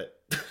 I don't get it.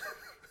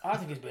 I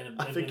think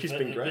he's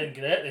been great.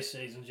 This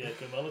season,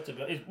 Jacob Miller.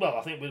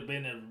 I think we'd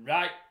been in the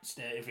right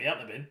state if he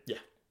hadn't been. Yeah.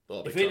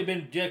 If he'd have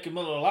been Jacob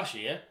Miller last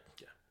year,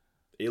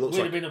 we'd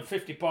have been at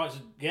 50 points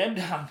a game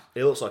down.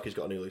 He looks like he's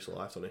got a new lease of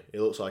life, doesn't he? He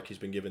looks like he's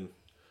been given.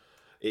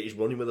 He's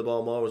running with the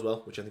ball more as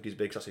well, which I think is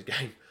big. That's his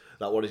game.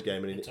 That was his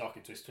game. And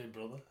talking to his twin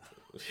brother.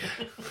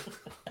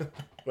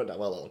 Went that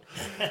well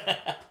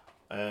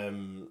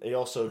on. He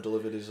also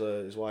delivered his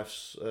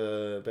wife's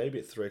baby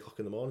at 3 o'clock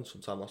in the morning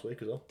sometime last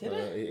week as well.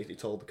 Did he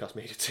told the cast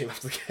media team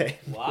after the game.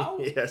 Wow.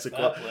 Yeah,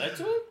 so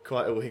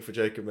quite a week for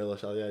Jacob Miller.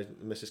 So yeah,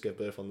 Mrs. gave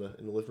birth in the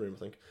living room, I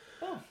think.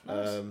 Oh,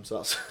 nice.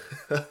 So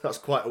that's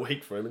quite a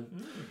week for him.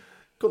 And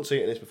couldn't see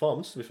it in his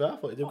performance, to be fair. I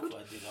thought he did good.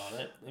 He did all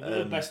right. He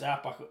was the best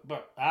halfback,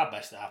 but our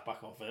best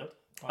halfback on field.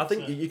 I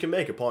think you can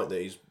make a point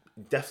that he's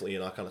definitely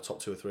in our kind of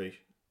top 2 or 3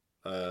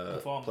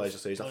 players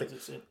this season. I think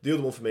the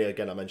other one for me,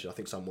 again, I mentioned, I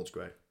think Sam Wood's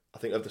great. I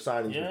think of the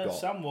signings we've got.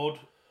 Sam Wood,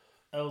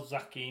 El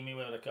Zakimi,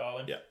 whatever they call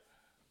him,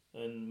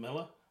 and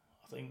Miller,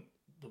 I think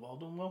they've all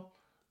done well.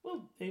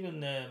 Well,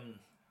 even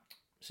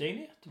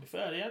Senior, to be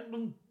fair, he hadn't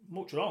done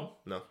much wrong.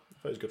 No, I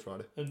thought it was Good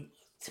Friday. And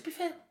to be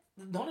fair,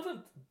 none of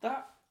them,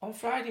 that on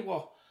Friday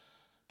was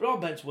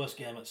Broadbent's worst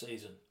game of the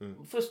season.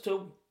 First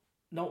 2,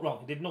 not wrong,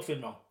 he did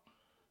nothing wrong.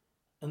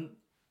 And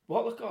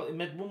what look at, he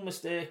made one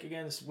mistake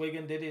against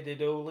Wigan, did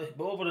Hooley.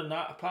 But other than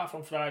that, apart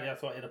from Friday, I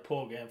thought he had a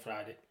poor game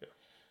Friday. Yeah.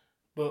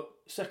 But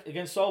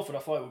against Salford, I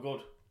thought it was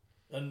good.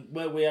 And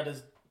where we had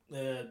his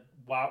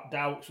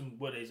doubts and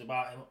worries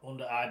about him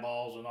under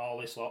eyeballs and all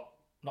this lot,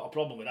 not a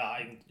problem with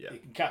that. He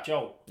can catch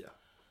out. Yeah.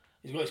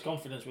 He's got his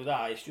confidence with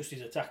that. It's just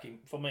his attacking.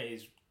 For me,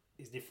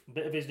 his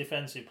bit of his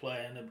defensive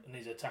play and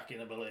his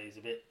attacking ability is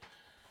a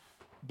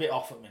bit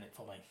off at the minute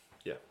for me.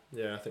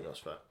 Yeah, I think that's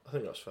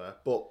fair.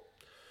 But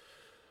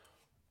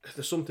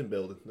there's something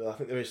building. I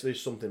think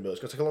there's something building.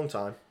 It's going to take a long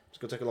time. It's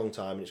going to take a long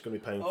time and it's going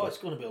to be painful. Oh, it's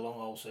going to be a long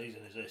whole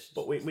season, is this?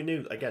 But we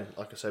knew, again,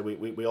 like I say,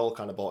 we all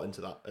kind of bought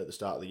into that at the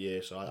start of the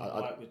year. So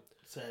like we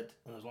said,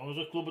 and as long as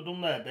the club had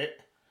done their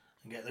bit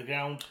and get the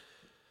ground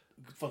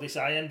for this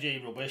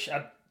IMG rubbish,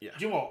 do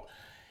you know what?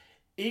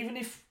 Even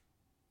if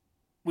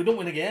we don't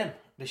win a game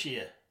this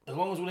year, as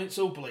long as we're in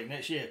Super League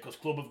next year, because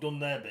club have done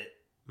their bit,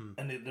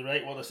 and they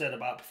rate what they said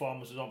about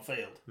performances on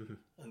field,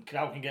 and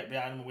crowd can get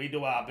behind them. We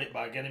do our bit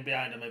by getting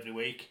behind them every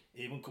week,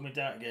 even coming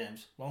down to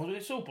games. As long as we're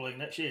in Super League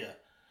next year,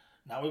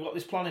 now we've got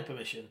this planning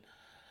permission.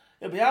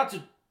 It'll be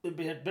it'll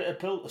be a bit of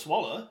pill to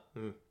swallow,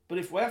 but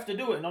if we have to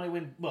do it and only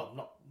win, well,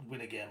 not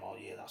win a game all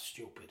year, that's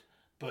stupid.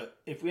 But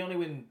if we only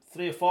win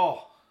 3 or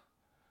 4,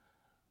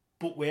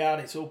 but we are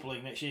in Super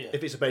League next year.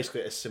 If it's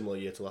basically a similar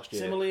year to last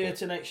year. Similar year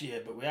to next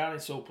year, but we are in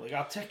Super League,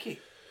 I'll take it.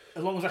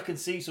 As long as I can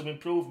see some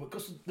improvement.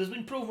 Because there's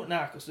improvement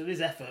now, because there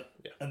is effort,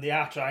 and they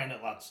are trying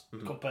it, lads,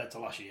 compared to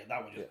last year.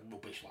 That was just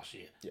rubbish last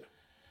year. Yeah.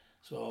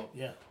 So,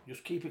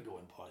 just keep it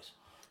going, boys.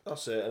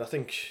 That's it. And I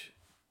think,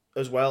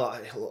 as well,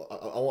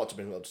 I want to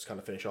bring, just kind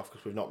of finish off,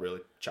 because we've not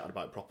really chatted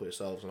about it properly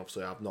ourselves, and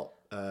obviously I've not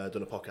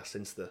done a podcast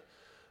since the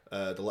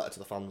letter to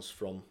the fans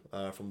from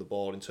the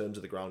board in terms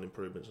of the ground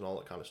improvements and all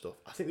that kind of stuff.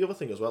 I think the other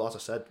thing as well, as I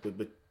said,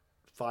 with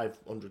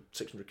 500,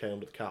 600k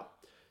under the cap,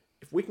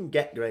 if we can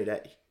get grade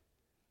A,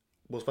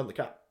 we'll spend the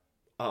cap.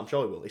 I'm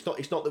sure we will.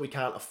 It's not that we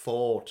can't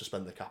afford to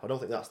spend the cap. I don't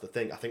think that's the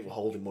thing. I think we're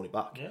holding money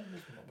back. Yeah,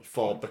 there's not much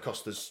point.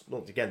 Because there's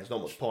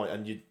not much point,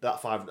 and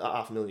that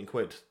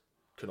 £500,000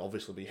 can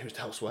obviously be used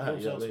elsewhere.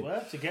 You know what I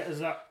mean? To get us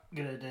that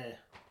grade A.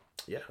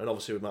 Yeah, and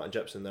obviously with Martin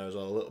Jepson there as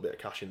well, a little bit of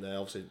cash in there.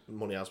 Obviously,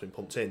 money has been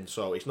pumped in,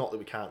 so it's not that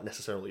we can't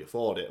necessarily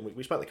afford it. And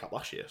we spent the cap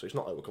last year, so it's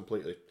not like we're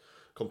completely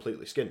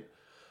skint.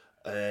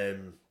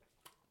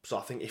 So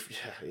I think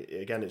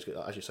again, it's,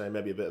 as you say,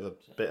 maybe a bit of a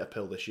bitter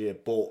pill this year.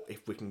 But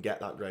if we can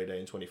get that grade A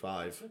in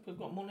 25, we've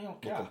got money on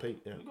cap. We'll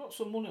compete. Yeah. We've got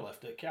some money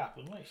left at cap,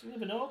 and you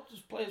never know.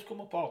 There's players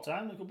come up all the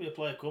time. There could be a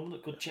player coming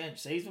that could change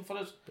season for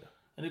us. Yeah.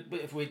 And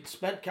if we'd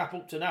spent cap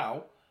up to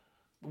now,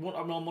 we wouldn't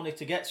have no money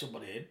to get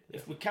somebody in. Yeah.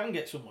 If we can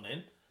get someone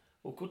in,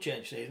 we could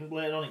change season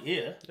later on in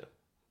year. Yeah.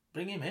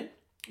 Bring him in.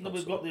 And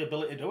we've got the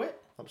ability to do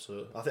it.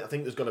 Absolutely. I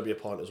think there's going to be a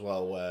point as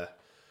well where,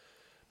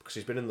 because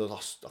he's been in I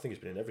think he's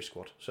been in every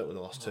squad, certainly in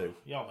the last 2.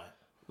 Your mate.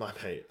 My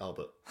mate,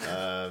 Albert.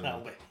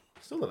 Albert.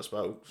 Still never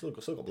spoke. Still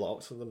got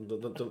blocked. Don't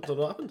know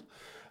what happened.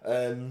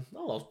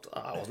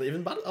 I wasn't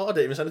even bad. I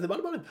didn't even say anything bad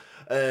about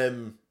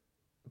him.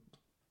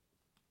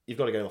 You've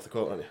got to get him off the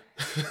quote, haven't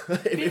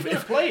you? if you're going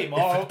to play him,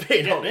 or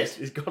being honest,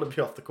 he's got to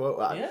be off the quote.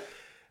 Right?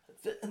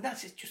 Yeah. And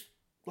that's it. Just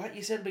like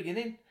you said at the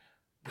beginning,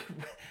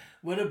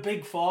 we're a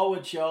big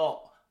forward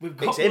short. We've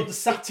got the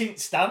satin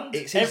stand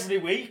every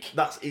week.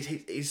 That's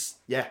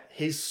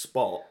his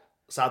spot.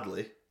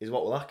 Sadly, is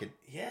what we're lacking.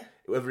 Yeah.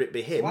 Whether it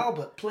be him. So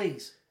Albert,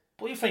 please,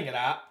 pull your finger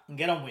out and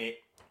get on with it.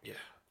 Yeah.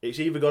 It's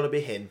either got to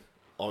be him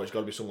or it's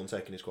got to be someone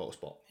taking his quota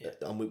spot. Yeah.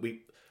 And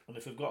and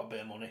if we've got a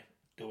bit of money,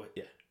 do it.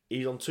 Yeah.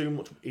 He's on too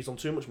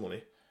much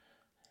money.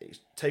 He's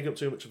taking up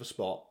too much of a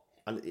spot.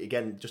 And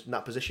again, just in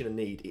that position of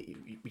need,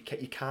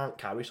 you can't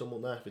carry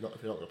someone there if you're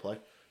not going to play.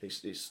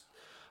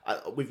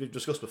 We've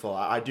discussed before.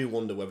 I do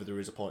wonder whether there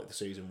is a point of the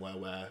season where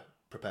we're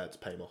prepared to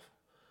pay him off.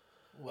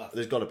 Well,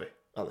 there's got to be,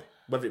 aren't there?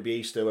 Whether it be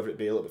Easter, whether it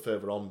be a little bit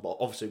further on, but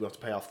obviously we have to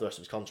pay off the rest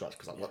of his contract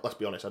because let's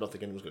be honest, I don't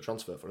think anyone's going to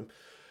transfer for him.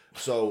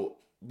 So,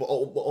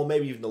 or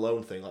maybe even the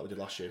loan thing like we did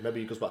last year.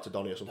 Maybe he goes back to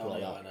Donny or something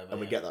like that, and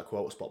we get that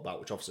quota spot back,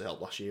 which obviously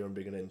helped last year and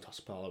bringing in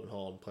Tassipalo and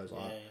Horn players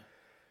like that. Yeah.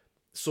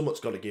 Somewhat's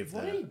got to give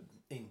there. He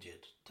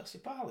injured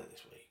Tassipalo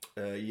this week?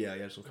 He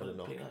had some kind of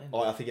knock.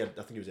 I think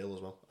he was ill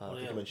as well. I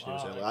think I mentioned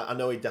he was ill. I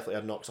know he definitely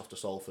had knocks off to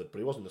Salford, but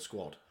he wasn't in the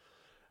squad.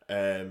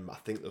 I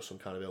think there was some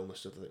kind of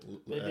illness.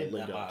 We had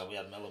Miller back,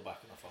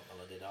 and I thought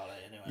Miller did all right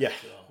anyway.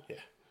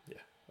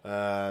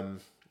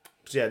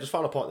 So just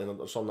final point then on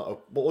that.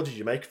 What did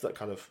you make of that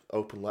kind of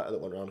open letter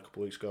that went around a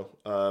couple of weeks ago?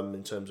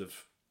 In terms of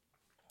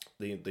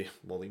the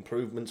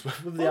improvements,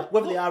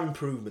 whether they are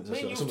improvements.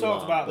 Me and you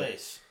talked about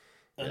this,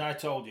 and I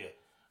told you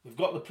we've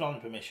got the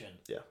planning permission.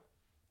 Yeah.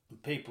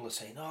 And people are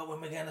saying, "Oh,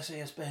 when we're going to see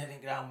a spading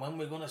ground? When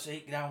we're going to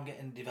see ground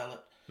getting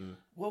developed?"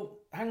 Well,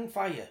 hang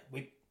fire.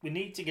 We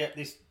need to get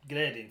this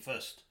grading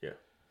first. Yeah.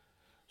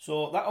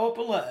 So that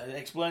open letter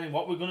explaining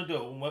what we're going to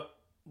do and what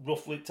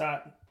roughly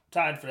time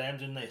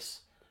frames and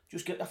this. I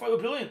thought it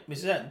was brilliant,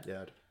 Mrs. N.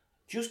 Yeah.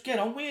 Just get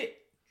on with it.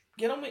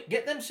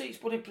 Get them seats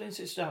put in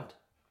Prince's stand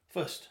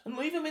first and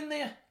leave them in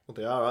there. Well,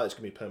 they are right. It's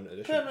going to be permanent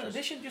edition. Permanent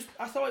edition.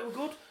 I thought it was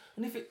good.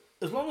 And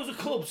as long as the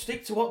club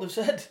stick to what they've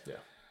said. Yeah.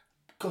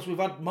 Because we've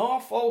had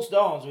more false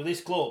dawns with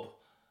this club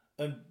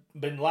and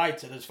been lied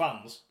to as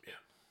fans.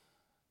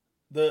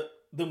 Yeah.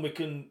 Then we've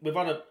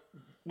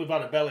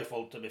had a belly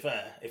full, to be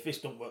fair, if this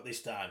don't work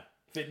this time.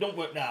 If it don't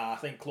work now, I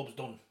think club's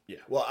done. Yeah,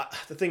 well,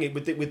 the thing is,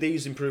 with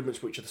these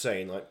improvements which are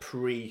saying, like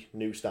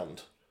pre-new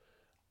stand,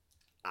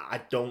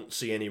 I don't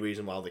see any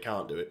reason why they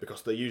can't do it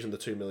because they're using the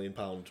 £2 million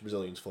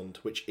resilience fund,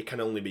 which it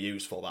can only be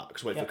used for that,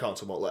 because if the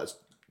council won't let us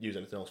use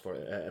anything else for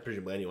it,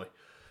 presumably anyway.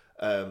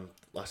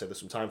 Like I said, there's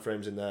some time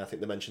frames in there. I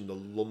think they mentioned the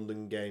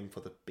London game for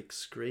the big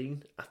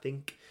screen, I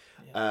think.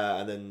 Yeah.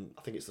 And then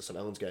I think it's the St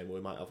Helens game where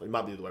it might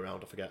be the other way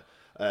around, I forget.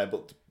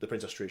 But the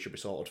Princess Street should be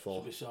sorted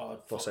for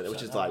Centre,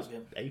 which is like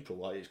April,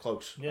 like it's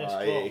close. Yeah, it's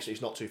close.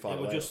 It's not too far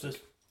away. Just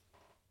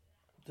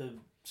the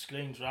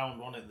screens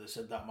round on it that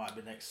said that might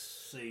be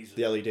next season.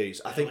 The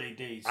LEDs.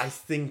 I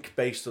think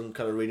based on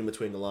kind of reading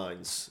between the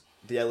lines,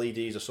 the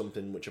LEDs are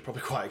something which are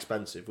probably quite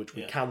expensive, which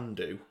we can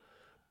do,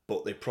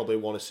 but they probably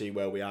want to see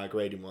where we are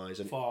grading wise,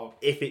 and For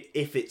if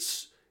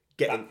it's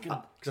getting,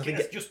 because I think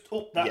it's just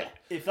up that. Yeah.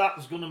 If that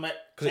was going to make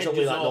because it's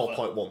only like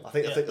 0.1. I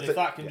think if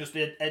that can just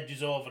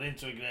edges over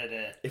into a grade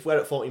A. If we're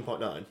at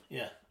 14.9,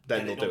 yeah,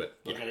 then they'll do it.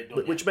 They'll Yeah. get it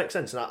done, Which makes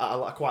sense, and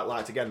I quite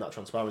liked again that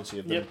transparency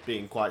of them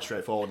being quite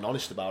straightforward and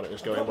honest about it. And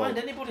just I don't mind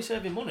anybody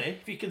saving money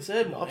if you can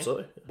save money,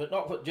 absolutely, but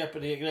not put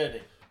jeopardy at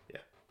grading.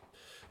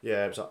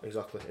 Yeah,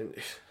 exactly.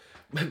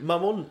 And my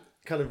one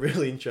kind of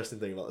really interesting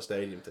thing about the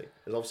stadium thing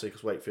is obviously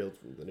because Wakefield,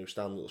 the new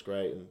stand looks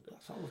great, and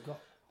That's all we've got.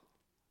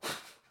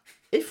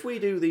 if we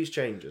do these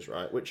changes,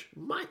 right, which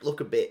might look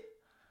a bit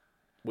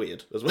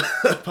weird as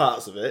well,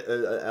 parts of it,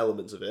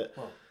 elements of it.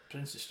 Well,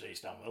 Princess Street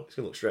stand will. It's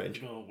going to look strange. It's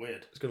going to look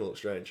weird. It's going to look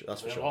strange,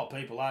 that's for There's sure. a lot of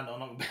people I know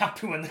not going to be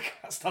happy when they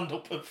can't stand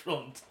up at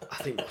front. I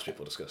think most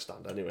people are just going to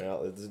stand anyway,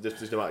 aren't they?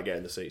 There's no matter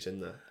getting the seats in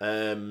there.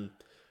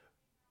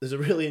 There's a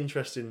really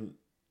interesting...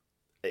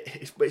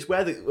 It's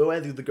where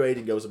the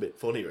grading goes a bit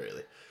funny,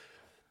 really.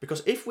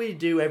 Because if we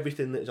do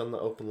everything that's on that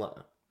open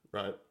ladder,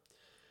 right,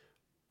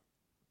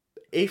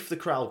 if the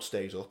crowd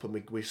stays up and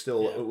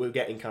we're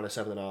getting kind of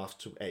 7.5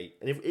 to 8,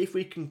 and if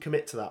we can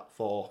commit to that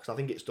because I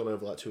think it's done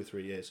over like 2 or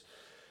 3 years,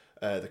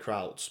 the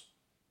crowds,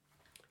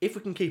 if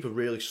we can keep a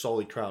really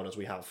solid crowd as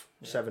we have,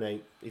 7,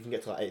 8, even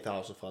get to like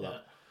 8,000 for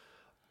that,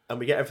 and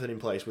we get everything in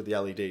place with the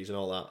LEDs and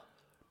all that,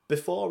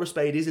 before a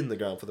spade is in the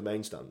ground for the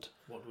main stand,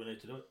 what do we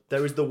need to do?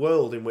 There is the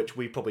world in which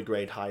we probably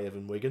grade higher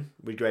than Wigan,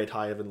 we grade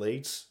higher than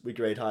Leeds, we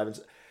grade higher than...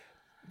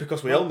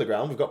 Because we own the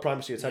ground, we've got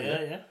primacy of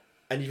tenure. Yeah.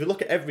 And if you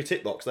look at every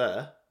tick box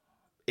there,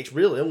 it's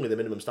really only the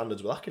minimum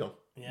standards we're lacking on.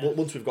 Yeah.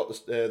 Once we've got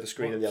the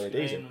screen and the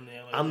LEDs in.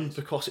 And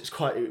because it's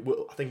quite...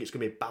 I think it's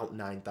going to be about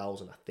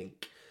 9,000, I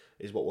think,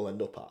 is what we'll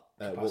end up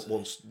at.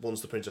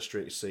 Once the Princess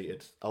Street is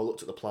seated. I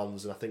looked at the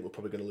plans and I think we're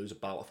probably going to lose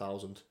about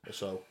 1,000 or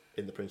so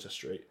in the Princess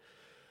Street.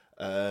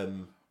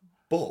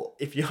 But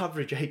if you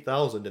average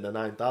 8,000 in a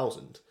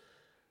 9,000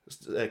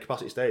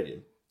 capacity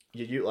stadium,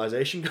 your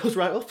utilisation goes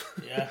right up.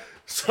 Yeah.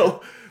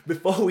 So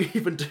before we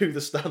even do the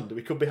stand,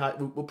 we could be high.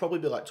 We'll probably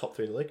be like top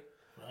 3 in the league.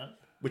 Right.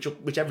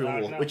 Which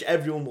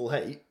everyone will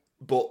hate,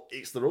 but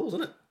it's the rules,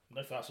 isn't it?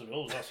 If that's the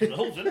rules,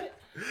 isn't it?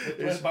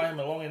 We went by them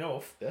long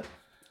enough. Yeah.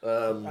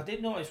 I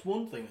did notice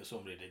one thing that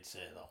somebody did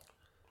say though,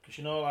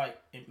 because like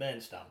in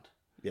main stand,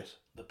 yes,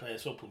 they pay a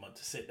supplement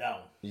to sit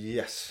down.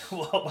 Yes.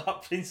 What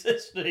about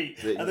Princess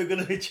Street? Are they going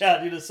to be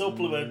charging a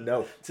supplement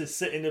No. to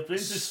sit in the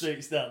Princess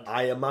Street stand?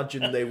 I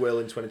imagine they will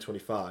in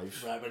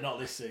 2025. Right, but not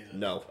this season.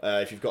 No.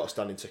 If you've got a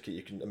standing ticket,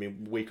 you can. I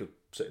mean, we could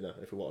sit in there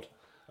if we want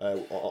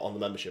on the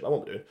membership. I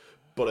won't be doing.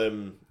 But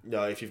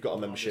no, if you've got a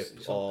membership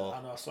or...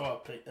 I know, I saw a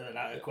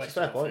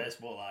question on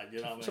Facebook, like, you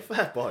know what I mean? It's a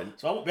fair point.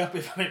 So I won't be happy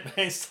if I'm in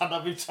main stand,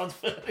 I'll be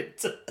transferred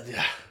into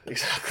Yeah,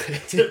 exactly.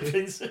 to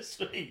Princess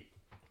Street.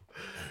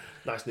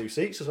 Nice new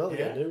seats as well,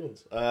 getting new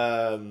ones.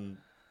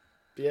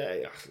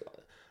 Yeah,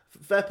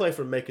 fair play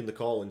for making the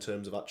call in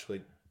terms of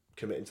actually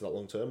committing to that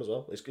long term as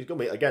well. It's going to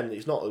be, again,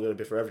 it's not going to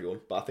be for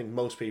everyone, but I think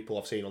most people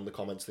I've seen on the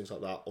comments, things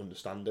like that,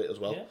 understand it as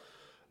well. Yeah.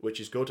 Which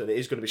is good, and it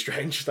is going to be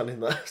strange standing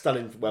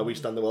where we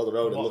stand the World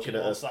Road and looking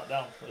at us. Sat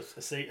down,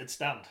 a seated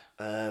stand.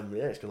 Yeah,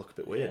 it's going to look a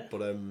bit weird,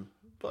 but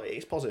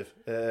it's positive.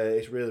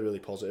 It's really, really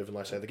positive, and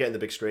like I say, they're getting the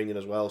big screen in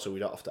as well, so we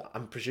don't have to.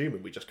 I'm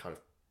presuming we just kind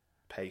of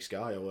pay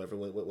Sky or whatever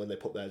when they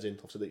put theirs in.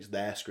 Obviously, it's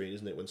their screen,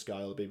 isn't it? When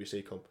Sky or the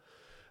BBC come,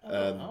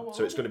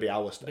 so it's going to be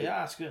our screen.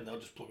 Yeah, screen. They'll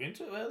just plug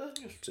into it.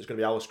 So it's going to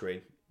be our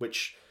screen,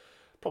 which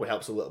probably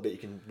helps a little bit. You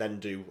can then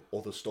do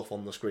other stuff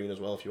on the screen as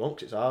well if you want,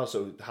 because it's ours.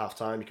 So half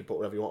time you can put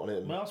whatever you want on it,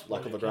 and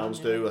like other grounds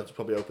do. It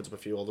probably opens up a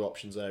few other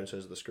options there in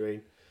terms of the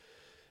screen.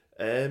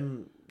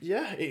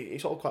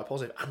 It's all quite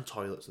positive. And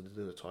toilets. They're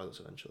doing the toilets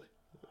eventually.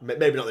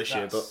 Maybe not this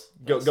year, but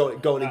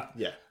going in.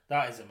 Yeah,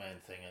 that is the main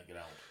thing at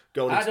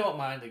ground. I don't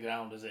mind the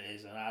ground as it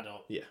is, and I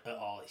don't at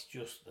all. It's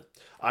just the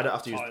I don't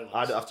have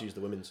to use the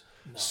women's.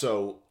 No.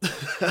 So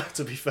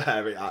to be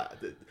fair,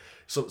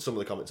 some of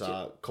the comments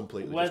are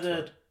completely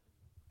justified.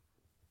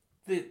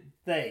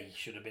 They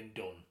should have been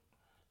done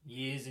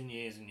years and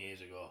years and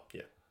years ago.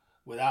 Yeah.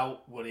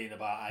 Without worrying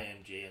about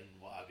IMG and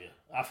what have you.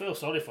 I feel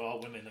sorry for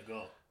all women that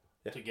go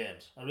to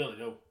games. I really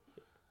do.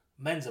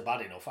 Men's are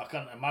bad enough. I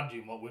can't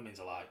imagine what women's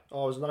are like.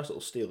 Oh, there's a nice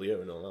little steel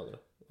urinal, aren't there?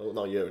 Well,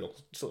 not urinal,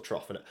 it's a little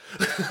trough in it.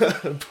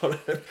 But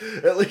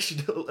at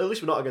least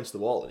we're not against the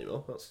wall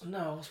anymore.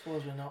 No, I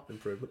suppose we're not.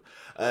 Improvement.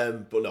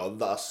 But no,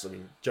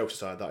 jokes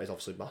aside, that is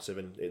obviously massive,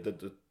 and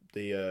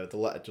the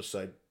letter just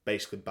said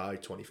basically by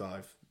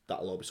 25.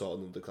 That'll all be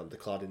sorted, and the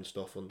cladding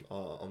stuff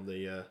on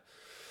the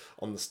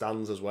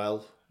stands as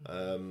well.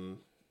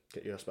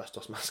 Get your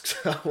asbestos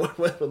masks out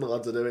when the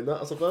lads are doing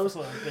that, I suppose.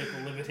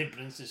 People living in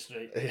Princess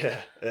Street. Yeah,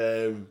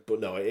 but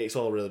no, it's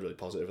all really, really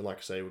positive, and like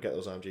I say, we'll get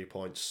those IMG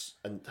points.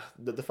 And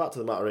the fact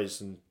of the matter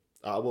is, and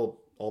I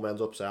will all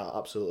men's up say,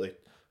 absolutely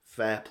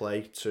fair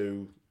play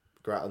to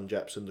Grattan,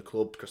 Jepson, the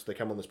club, because they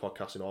came on this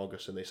podcast in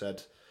August and they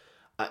said,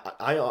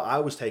 I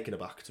was taken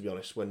aback, to be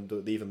honest, when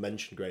they even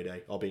mentioned Grade A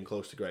or being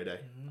close to Grade A.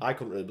 Mm-hmm. I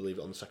couldn't really believe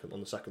it on the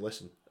second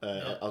listen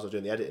as I was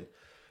doing the editing.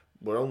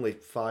 We're only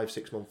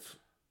 5-6 months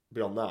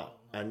beyond that,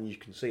 and you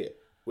can see it.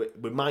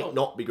 We might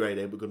not be Grade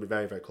A, but we're going to be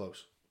very, very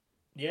close.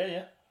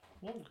 Yeah.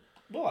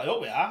 Well, I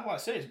hope we are. Like I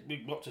say,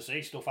 we've got to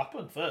see stuff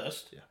happen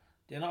first. Yeah.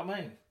 Do you know what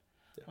I mean?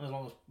 Yeah. And as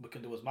long as we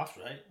can do his maths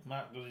right,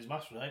 Mark does his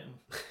maths right and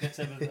gets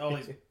all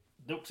his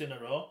ducks in a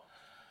row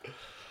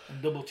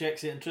and double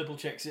checks it and triple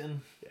checks it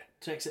and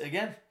checks it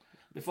again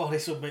before he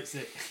submits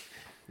it.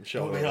 I'm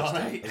sure we'll be all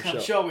right.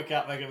 I'm sure we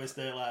can't make a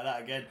mistake like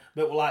that again.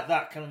 But like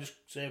that, can I just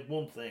say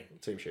one thing?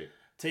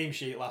 Team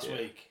sheet last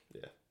week.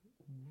 Yeah.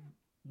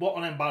 What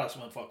an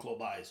embarrassment for a club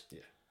that is. Yeah.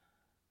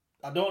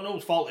 I don't know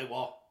whose fault it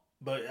was,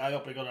 but I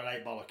hope he got an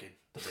 8 bollocking,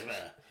 to be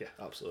fair. Yeah,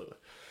 absolutely.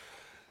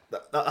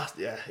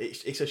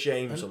 It's a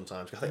shame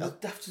sometimes. I think as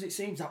daft as it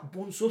seems, that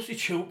one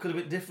substitute could have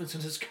been different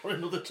to scoring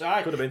another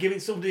try. Could have been. Giving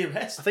somebody a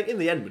rest. I think in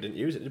the end we didn't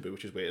use it, did we?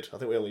 Which is weird. I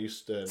think we only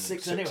used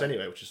 6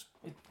 anyway, which is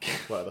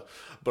whatever.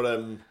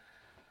 But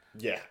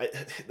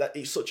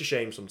it's such a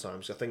shame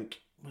sometimes. I think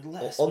we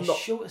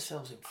shoot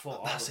ourselves in foot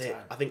all that's the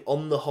time. I think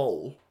on the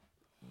whole,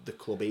 the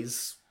club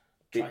is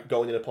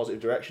going in a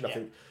positive direction. I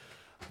think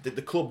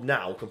the club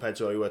now compared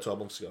to where we were 12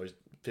 months ago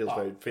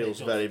feels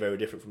very, very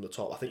different from the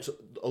top. I think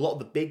a lot of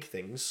the big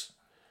things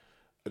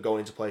are going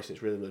into place and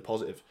it's really, really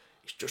positive.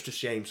 It's just a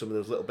shame some of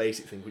those little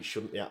basic things which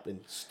shouldn't be happening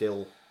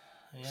still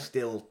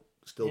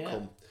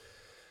come.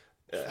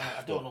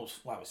 I don't know,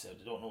 like we said,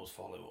 I don't know what's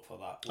following up for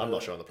that. I'm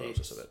not sure on the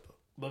process of it.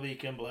 Maybe you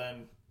can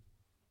blame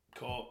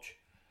coach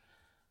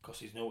because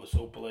he's new to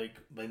Super League,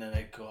 being an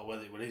head coach,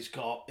 whether it was his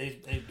coach, he's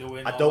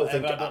doing I don't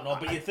know.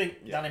 But you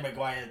think Danny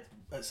Maguire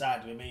at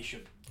side of him, he's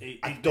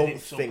been in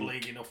Super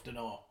League enough to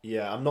know.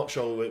 Yeah, I'm not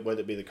sure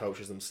whether it be the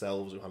coaches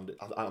themselves who hand it.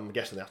 I'm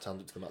guessing they have to hand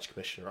it to the match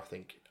commissioner. I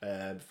think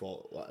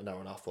before like an hour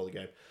and a half before the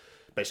game,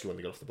 basically when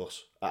they got off the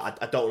bus.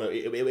 I don't know.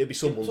 It'd be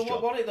someone's job. So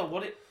what it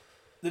though?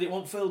 Did it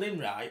want filled in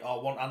right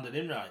or want handed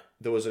in right?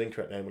 There was an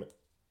incorrect name on it.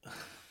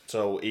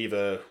 So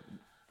either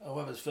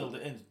whoever's filled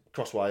it in,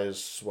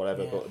 crosswires,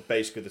 whatever. But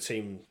basically, the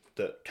team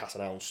that Cass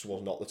announced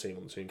was not the team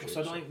on the team sheet.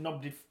 So I don't think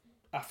nobody.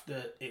 I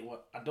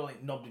don't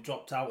think nobody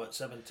dropped out at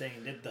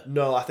 17, did they?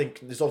 No, I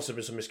think there's obviously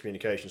been some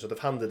miscommunication. So they've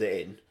handed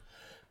it in.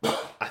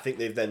 I think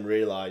they've then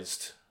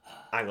realised,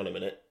 hang on a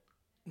minute.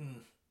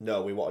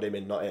 No, we wanted him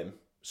in, not him.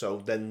 So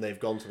then they've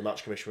gone to the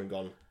match commissioner and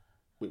gone,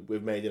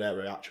 we've made an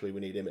error, actually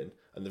we need him in.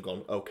 And they've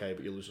gone, okay,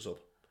 but you lose us up.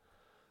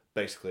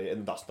 Basically,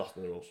 and that's the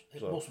rules.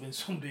 It must have been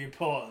somebody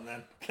important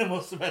then. They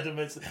must have had a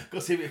mistake.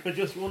 Because if it were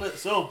just one at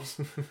subs,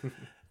 do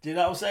you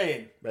know what I'm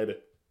saying? Maybe.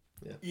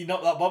 Yeah. You're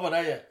not that bothered,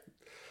 are you?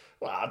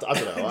 Well, I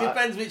don't know. It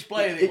depends which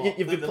player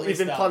you've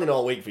been planning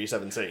all week for your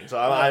 17, so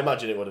I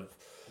imagine it would have.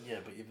 Yeah,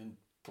 but you've been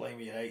playing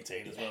with your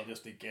 18 as well,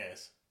 just in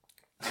case.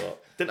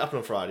 But didn't happen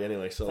on Friday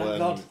anyway, so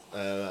Thank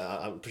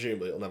God.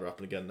 Presumably it'll never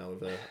happen again now.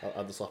 We've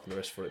had the slap on the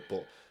wrist for it,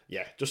 but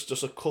yeah, just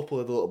a couple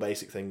of the little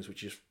basic things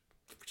which just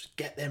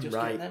get them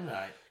right. Get them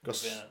right.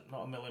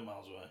 Not a million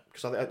miles away.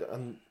 Because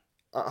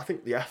I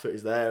think the effort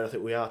is there. I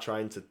think we are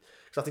trying to.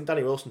 Because I think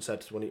Danny Wilson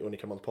said when he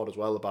came on the pod as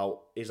well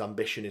about his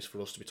ambition is for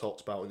us to be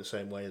talked about in the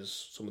same way as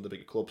some of the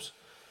bigger clubs.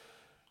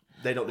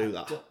 They don't do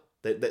that.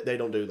 They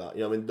don't do that.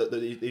 You know, I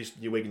mean, these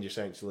your Wigan, your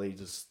Saints, your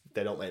Leeds,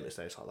 they don't make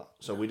mistakes like that.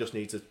 So we just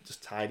need to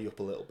just tidy up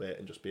a little bit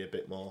and just be a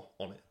bit more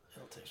on it.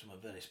 It'll take something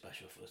very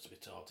special for us to be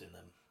taught in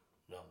them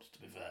rounds. To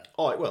be fair.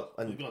 Oh, it will.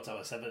 And we've got to have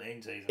a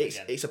 17 season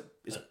again.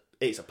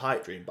 It's a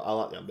pipe dream, but I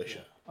like the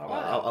ambition. Yeah.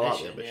 I like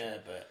the ambition. Yeah,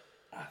 but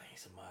I think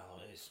it's a mile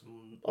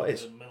away.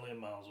 It's a million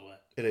miles away.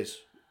 It is.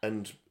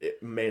 And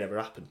it may never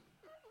happen.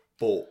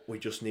 But we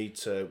just need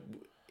to...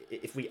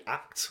 If we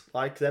act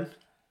like them,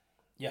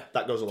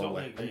 that goes a long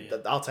way. Agree,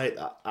 and I'll take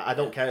that. I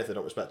don't care if they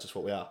don't respect us for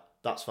what we are.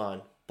 That's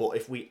fine. But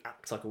if we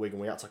act like a Wigan,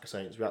 we act like a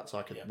Saints, we act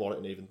like a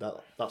Warrington even,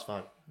 that's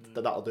fine.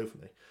 That'll do for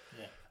me.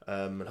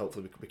 Yeah. And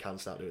hopefully we can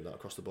start doing that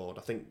across the board.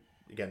 I think,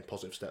 again,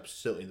 positive steps,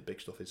 certainly the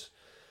big stuff is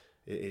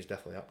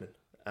definitely happening.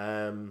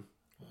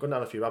 Gone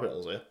down a few rabbit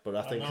holes here, but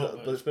I think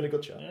it's been a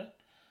good chat. Yeah.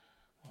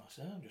 Well, I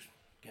say, just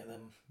get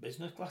them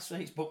business class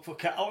seats booked for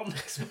Catalan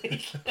next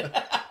week.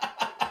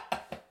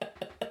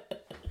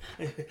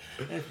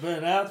 If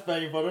Bernard's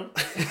paying for them.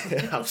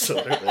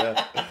 Absolutely,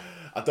 yeah.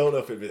 I don't know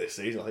if it'll be this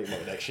season, I think it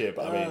might be next year,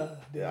 but I mean,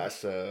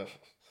 it's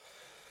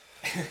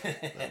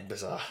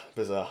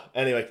bizarre.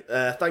 Anyway,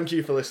 thank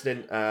you for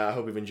listening. I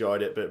hope you've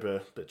enjoyed it,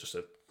 but just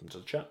a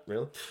chat,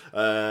 really.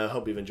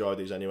 Hope you've enjoyed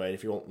these anyway, and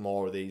if you want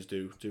more of these,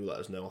 do let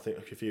us know. I think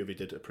a few of you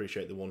did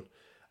appreciate the one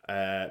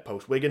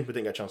post Wigan. We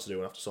didn't get a chance to do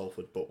one after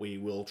Salford, but we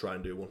will try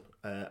and do one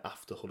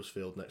after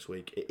Huddersfield next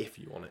week if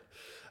you want it.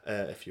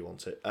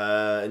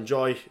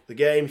 Enjoy the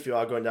game. If you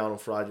are going down on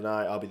Friday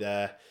night, I'll be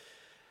there.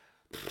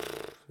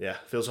 Yeah,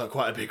 feels like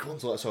quite a big one,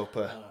 so let's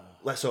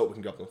hope we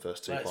can grab them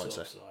first 2 points.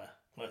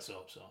 Let's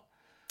hope so.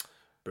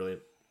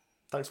 Brilliant.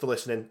 Thanks for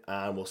listening,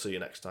 and we'll see you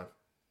next time.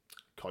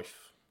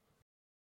 Coif.